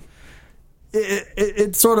day.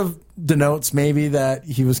 It sort of denotes maybe that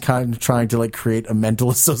he was kind of trying to like create a mental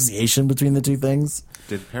association between the two things.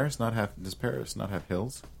 Does Paris not have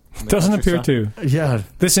hills? Doesn't appear to. Yeah.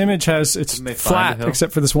 This image it's flat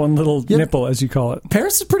except for this one little nipple, as you call it.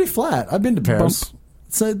 Paris is pretty flat. I've been to Paris.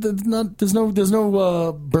 So there's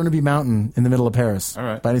no Burnaby Mountain in the middle of Paris. All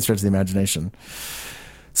right. By any stretch of the imagination.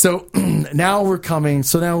 So now we're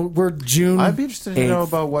June. I'd be interested to 8th. know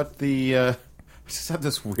about what the. I just have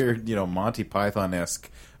this weird, Monty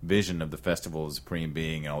Python-esque vision of the Festival of the Supreme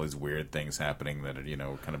Being and all these weird things happening that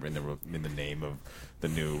are, kind of in the name of the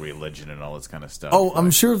new religion and all this kind of stuff. Oh, I'm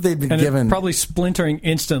sure if they'd been given... probably splintering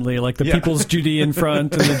instantly, like the People's Judean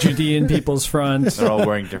Front and the Judean People's Front. They're all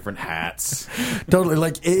wearing different hats. Totally.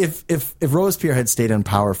 Like, if Robespierre had stayed in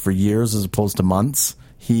power for years as opposed to months,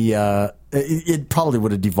 it probably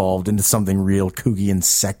would have devolved into something real kooky and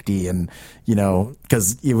secty and,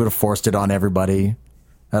 because he would have forced it on everybody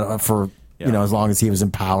for You know, as long as he was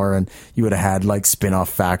in power, and you would have had like spin-off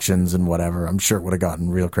factions and whatever. I'm sure it would have gotten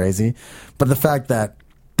real crazy. But the fact that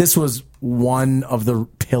this was one of the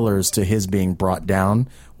pillars to his being brought down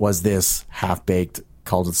was this half-baked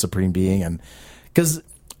called the Supreme Being. And because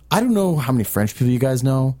I don't know how many French people you guys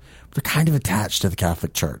know, but they're kind of attached to the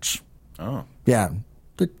Catholic Church. Oh. Yeah.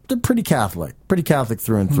 They're pretty Catholic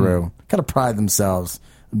through and through. Kind of pride themselves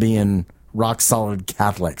being rock solid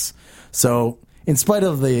Catholics. So in spite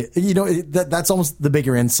of that's almost the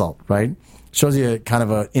bigger insult, right? Shows you kind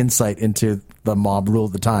of an insight into the mob rule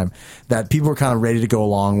at the time, that people were kind of ready to go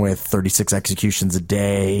along with 36 executions a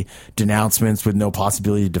day, denouncements with no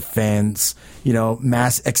possibility of defense,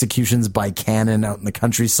 mass executions by cannon out in the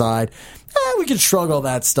countryside. We can shrug all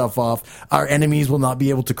that stuff off. Our enemies will not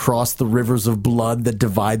be able to cross the rivers of blood that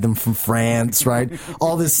divide them from France, right?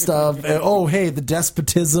 All this stuff. The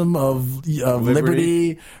despotism of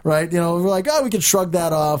liberty, right? We're like, we can shrug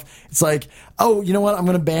that off. It's like, you know what? I'm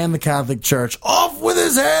going to ban the Catholic Church. Off with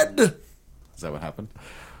his head! Is that what happened?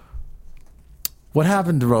 What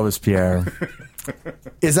happened to Robespierre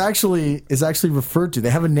is actually referred to.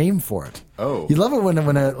 They have a name for it. Oh, you love it when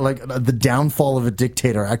the downfall of a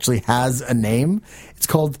dictator actually has a name. It's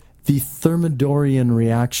called the Thermidorian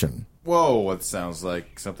reaction. Whoa, that sounds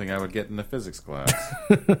like something I would get in the physics class.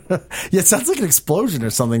 Yeah, it sounds like an explosion or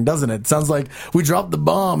something, doesn't it? It sounds like we dropped the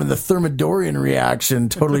bomb and the Thermidorian reaction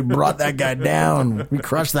totally brought that guy down. We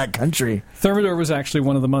crushed that country. Thermidor was actually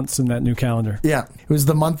one of the months in that new calendar. Yeah, it was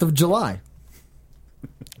the month of July.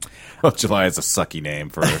 Well, July is a sucky name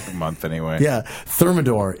for a month anyway. Yeah,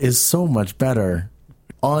 Thermidor is so much better.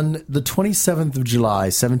 On the 27th of July,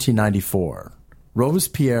 1794...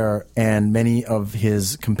 Robespierre and many of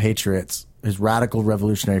his compatriots, his radical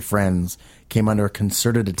revolutionary friends, came under a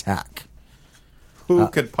concerted attack. Who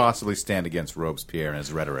could possibly stand against Robespierre and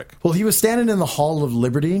his rhetoric? Well, he was standing in the Hall of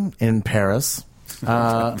Liberty in Paris.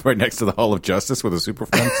 Right next to the Hall of Justice with a super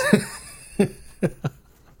fence?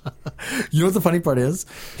 You know what the funny part is?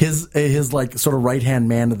 His like sort of right-hand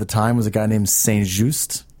man at the time was a guy named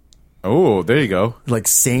Saint-Just. Oh, there you go. Like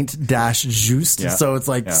Saint-Just. Yeah. So it's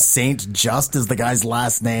like Saint Just is the guy's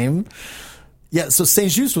last name. Yeah, so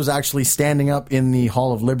Saint-Just was actually standing up in the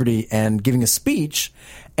Hall of Liberty and giving a speech,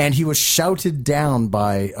 and he was shouted down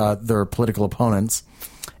by their political opponents.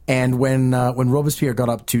 And when Robespierre got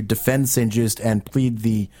up to defend Saint-Just and plead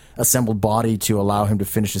the assembled body to allow him to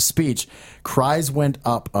finish his speech, cries went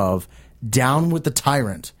up of, "Down with the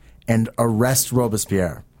tyrant," and "Arrest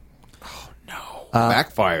Robespierre."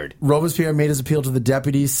 Backfired. Robespierre made his appeal to the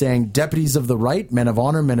deputies, saying, "Deputies of the right, men of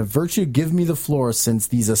honor, men of virtue, give me the floor, since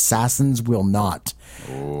these assassins will not."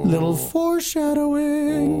 Oh. Little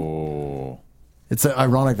foreshadowing. Oh. It's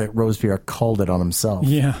ironic that Robespierre called it on himself.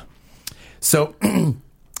 Yeah. So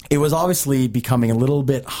it was obviously becoming a little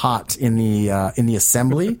bit hot in the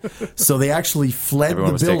assembly, so they actually fled Everyone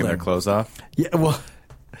the was building. taking their clothes off? Yeah, well...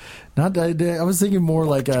 I was thinking more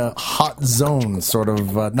like a hot zone, sort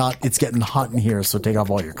of. Not, it's getting hot in here, so take off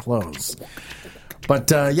all your clothes. But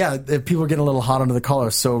people were getting a little hot under the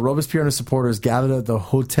collar. So Robespierre and his supporters gathered at the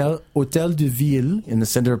Hôtel de Ville in the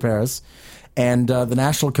center of Paris, and the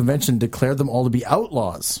National Convention declared them all to be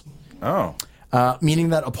outlaws. Oh.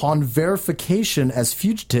 Meaning that upon verification as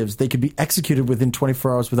fugitives, they could be executed within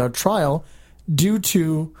 24 hours without trial due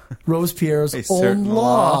to Robespierre's own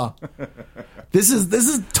law. This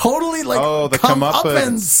is totally like the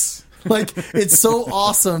comeuppance. Like, it's so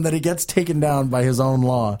awesome that he gets taken down by his own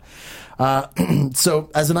law. So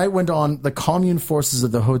as the night went on, the commune forces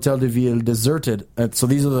of the Hôtel de Ville deserted. So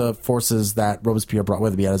these are the forces that Robespierre brought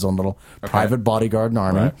with him. He had his own little private bodyguard and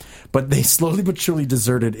army. Right. But they slowly but surely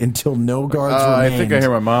deserted until no guards remained. I think I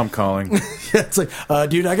hear my mom calling. Yeah, it's like,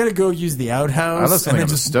 dude, I got to go use the outhouse. I left something on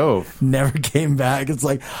the stove. Never came back. It's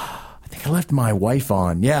like, I think I left my wife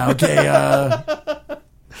on. Yeah, okay.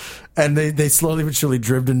 And they slowly but surely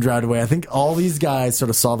dribbed and dried away. I think all these guys sort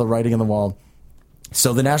of saw the writing on the wall.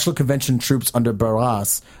 So the National Convention troops under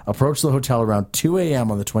Barras approached the hotel around 2 a.m.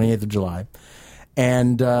 on the 28th of July.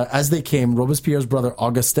 And as they came, Robespierre's brother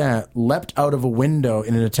Augustin leapt out of a window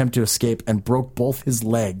in an attempt to escape and broke both his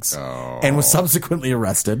legs and was subsequently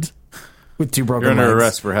arrested with 2 broken legs. You're under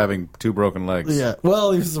arrest for having 2 broken legs. Yeah.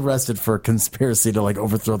 Well, he was arrested for conspiracy to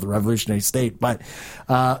overthrow the revolutionary state. But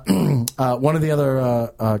one of the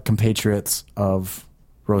other compatriots of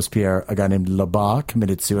Robespierre, a guy named Lebas,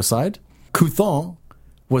 committed suicide. Couthon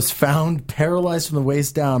was found paralyzed from the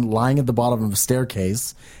waist down, lying at the bottom of a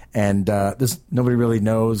staircase, and nobody really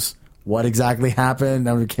knows what exactly happened.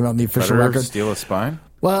 Nobody came out in the official record. Steal a spine?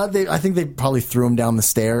 Well, I think they probably threw him down the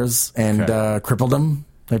stairs and crippled him.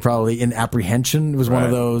 Like probably in apprehension. It was one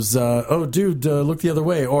of those, oh, dude, look the other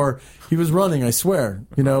way. Or he was running, I swear.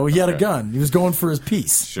 You know, he had a gun. He was going for his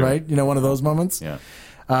piece, right? You know, one of those moments. Yeah.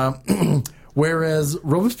 Whereas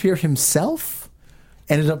Robespierre himself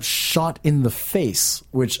ended up shot in the face,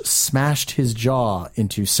 which smashed his jaw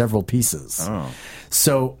into several pieces. Oh.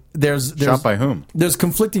 So there's shot by whom? There's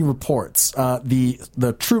conflicting reports.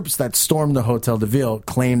 The troops that stormed the Hotel de Ville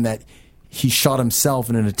claim that he shot himself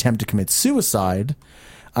in an attempt to commit suicide.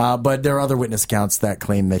 But there are other witness accounts that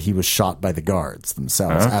claim that he was shot by the guards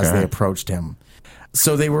themselves as they approached him.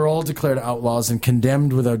 So they were all declared outlaws and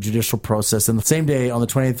condemned without judicial process. And the same day, on the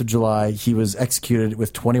 28th of July, he was executed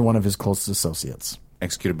with 21 of his closest associates.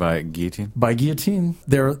 Executed by guillotine? By guillotine.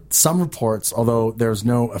 There are some reports, although there's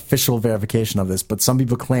no official verification of this, but some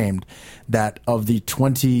people claimed that of the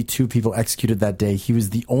 22 people executed that day, he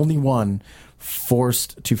was the only one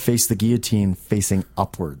forced to face the guillotine facing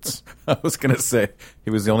upwards. I was going to say,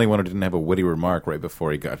 he was the only one who didn't have a witty remark right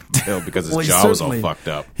before he got killed because his jaw was all fucked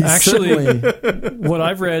up. Actually, what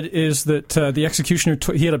I've read is that the executioner,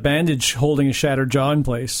 he had a bandage holding his shattered jaw in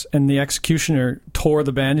place, and the executioner tore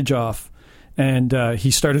the bandage off, and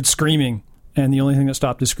he started screaming, and the only thing that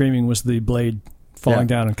stopped his screaming was the blade falling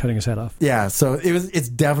down and cutting his head off. Yeah, so it's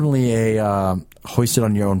definitely a hoisted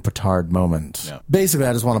on your own petard moment. Yeah. Basically,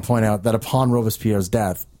 I just want to point out that upon Robespierre's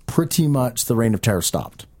death, pretty much the reign of terror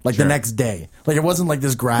stopped. Like the next day. Like it wasn't like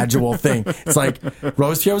this gradual thing. It's like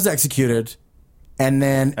Robespierre was executed, and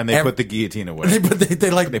then... And they put the guillotine away. They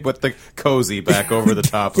put the cozy back over the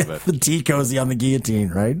top of it. The tea cozy on the guillotine,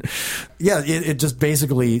 right? Yeah, it just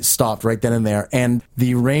basically stopped right then and there. And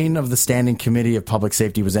the reign of the Standing Committee of Public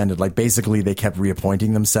Safety was ended. Like basically they kept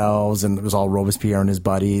reappointing themselves, and it was all Robespierre and his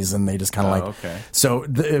buddies, and they just kind of okay. So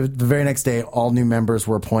the very next day, all new members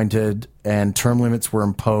were appointed, and term limits were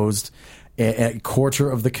imposed. A quarter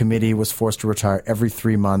of the committee was forced to retire every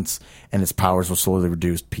 3 months, and its powers were slowly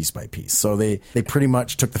reduced piece by piece. So they pretty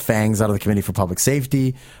much took the fangs out of the Committee for Public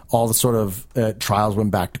Safety. All the sort of trials went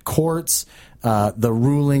back to courts. The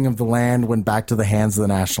ruling of the land went back to the hands of the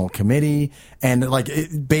National Committee. And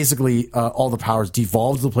basically all the powers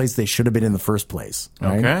devolved to the place they should have been in the first place.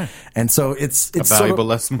 Right? Okay. And so it's a valuable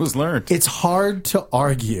lesson was learned. It's hard to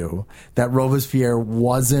argue that Robespierre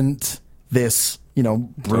wasn't this...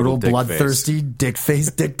 brutal, bloodthirsty,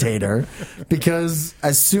 dick-faced dictator, because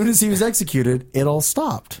as soon as he was executed, it all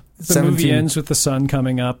stopped. The movie ends with the sun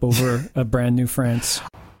coming up over a brand new France.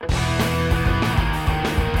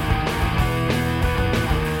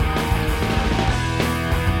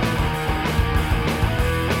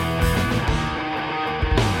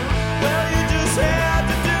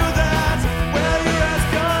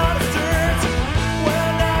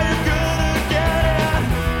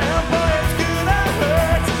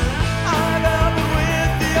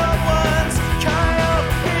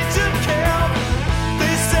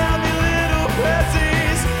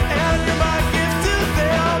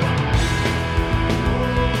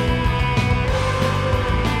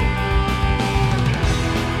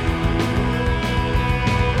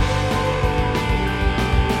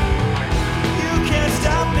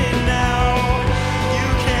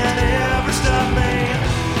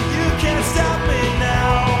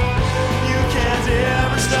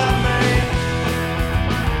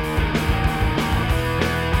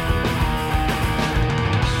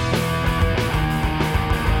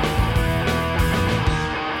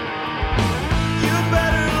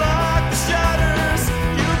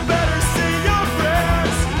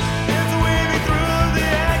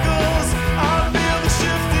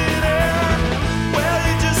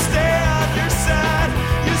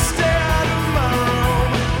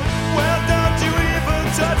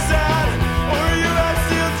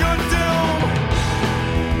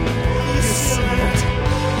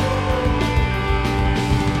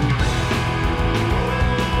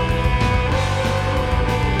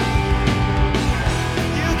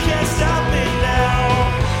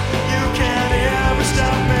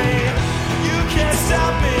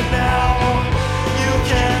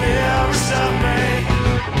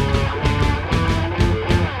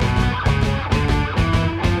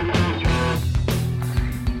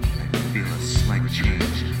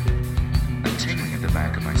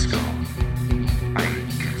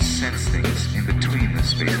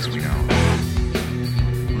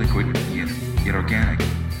 yet organic,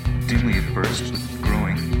 dimly at first, but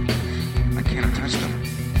growing. I can't have touched them.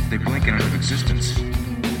 They blink and out of existence.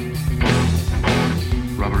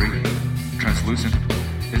 Rubbery, translucent.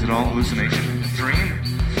 Is it all hallucination? A dream?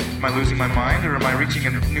 Am I losing my mind, or am I reaching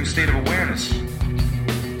a new state of awareness?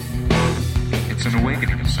 It's an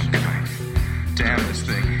awakening of some kind. Damn this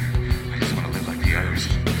thing. I just want to live like the others.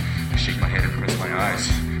 shake my head and press my eyes.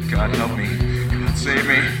 God help me. God save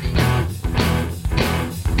me.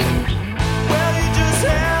 Well, you just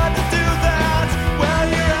had to do that. Well,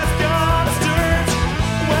 you're as God as dirt.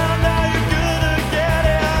 Well, now you're gonna get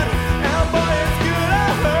it. And boy, it's gonna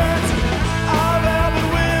hurt. I've had it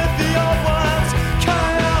with the old ones.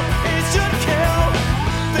 Kind of, it should kill.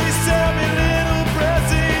 They sell me little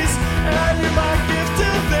prezzies, and you're my gift to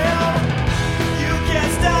them. You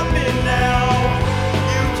can't stop me now.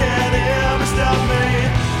 You can't ever stop me.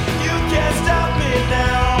 You can't stop me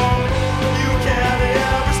now. You can't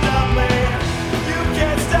ever stop me. You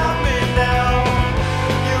can't stop me now.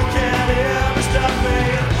 You can't ever stop me.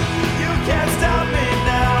 You can't stop me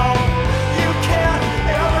now. You can't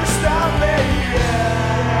ever stop me.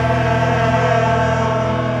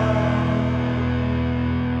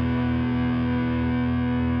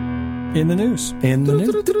 In the news. In the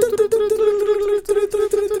news.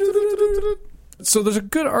 So there's a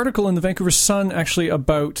good article in the Vancouver Sun actually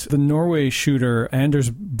about the Norway shooter Anders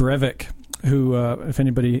Breivik, who, if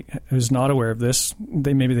anybody is not aware of this,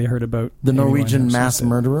 maybe they heard about The Amy Norwegian Winehouse mass instead.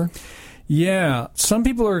 murderer. Yeah, some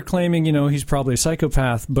people are claiming, he's probably a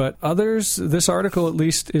psychopath, but others, this article at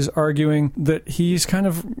least, is arguing that he's kind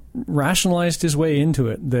of rationalized his way into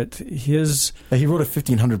it, that his... He wrote a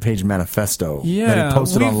 1,500-page manifesto that Yeah, he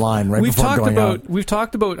posted online right before going out. We've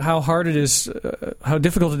talked about how hard it is, how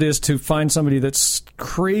difficult it is to find somebody that's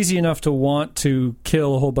crazy enough to want to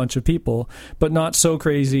kill a whole bunch of people, but not so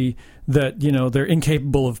crazy that they're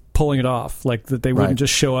incapable of pulling it off, like that they wouldn't Right.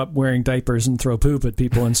 just show up wearing diapers and throw poop at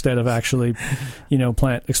people instead of actually,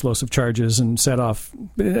 plant explosive charges and set off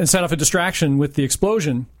a distraction with the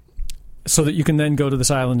explosion, so that you can then go to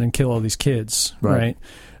this island and kill all these kids, right?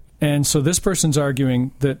 And so this person's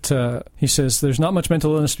arguing that he says there's not much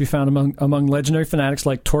mental illness to be found among legendary fanatics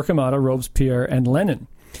like Torquemada, Robespierre, and Lenin.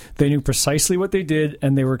 They knew precisely what they did,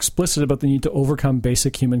 and they were explicit about the need to overcome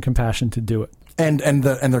basic human compassion to do it. And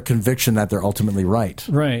their conviction that they're ultimately right.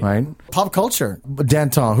 Right. Pop culture.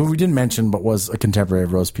 Danton, who we didn't mention but was a contemporary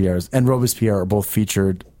of Robespierre's, and Robespierre are both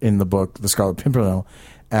featured in the book The Scarlet Pimpernel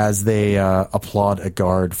as they applaud a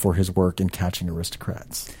guard for his work in catching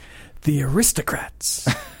aristocrats. The aristocrats.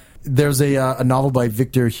 There's a novel by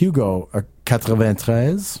Victor Hugo,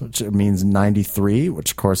 93, which means 93,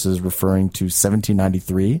 which of course is referring to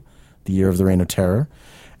 1793, the year of the Reign of Terror.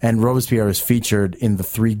 And Robespierre is featured in the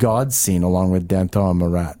Three Gods scene along with Danton and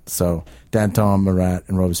Marat. So Danton, Marat,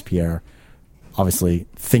 and Robespierre obviously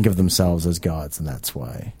think of themselves as gods, and that's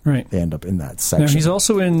why Right. they end up in that section. Now, he's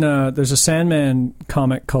also in, there's a Sandman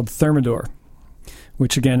comic called Thermidor,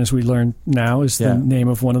 which again, as we learned now, is the name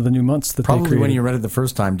of one of the new months that they Probably created. when you read it the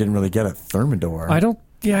first time, didn't really get it. Thermidor. I don't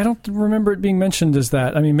remember it being mentioned as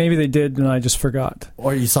that. I mean, maybe they did, and I just forgot.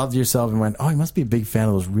 Or you saw it to yourself and went, oh, he must be a big fan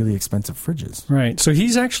of those really expensive fridges. Right. So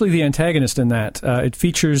he's actually the antagonist in that. It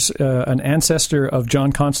features an ancestor of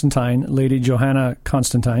John Constantine, Lady Johanna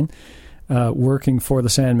Constantine, working for the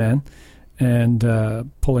Sandman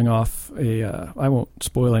and pulling off I won't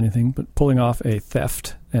spoil anything, but pulling off a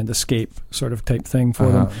theft and escape sort of type thing for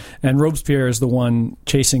them. And Robespierre is the one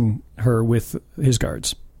chasing her with his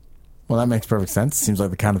guards. Well, that makes perfect sense. Seems like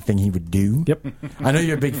the kind of thing he would do. Yep. I know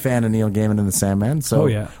you're a big fan of Neil Gaiman and the Sandman, so Oh,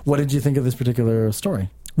 yeah. What did you think of this particular story?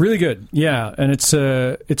 Really good, yeah, and it's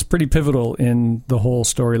pretty pivotal in the whole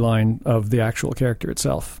storyline of the actual character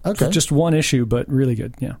itself. Okay. Just one issue, but really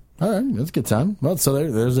good, yeah. All right, that's a good time. Well, so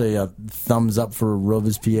there's a thumbs up for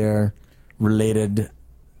Robespierre-related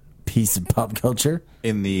piece of pop culture.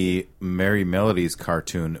 In the Merry Melodies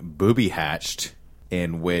cartoon, Booby Hatched,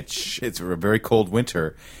 in which it's a very cold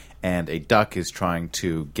winter, and a duck is trying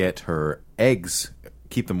to get her eggs,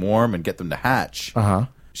 keep them warm, and get them to hatch.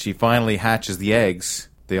 She finally hatches the eggs.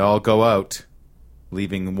 They all go out,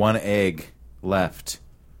 leaving one egg left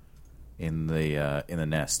in the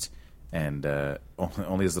nest, and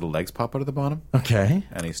only his little legs pop out of the bottom. Okay.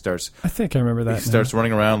 And he starts. I think I remember that. He starts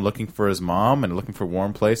running around looking for his mom and looking for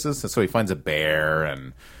warm places, and so he finds a bear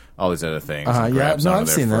and all these other things. And Yeah, grabs no, onto I've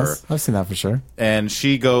their seen fur. this. I've seen that for sure. And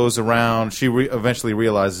she goes around. She eventually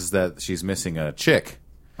realizes that she's missing a chick.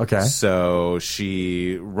 Okay. So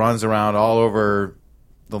she runs around all over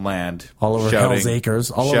the land, All over shouting, Hell's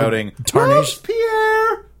Acres, all shouting, over Tarnished.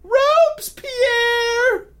 Robespierre,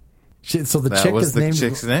 Robespierre. So the That chick was is the named.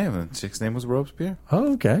 chick's name. The chick's name was Robespierre.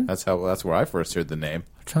 Oh, okay. That's where I first heard the name.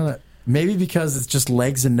 I'm trying to maybe because it's just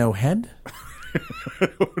legs and no head.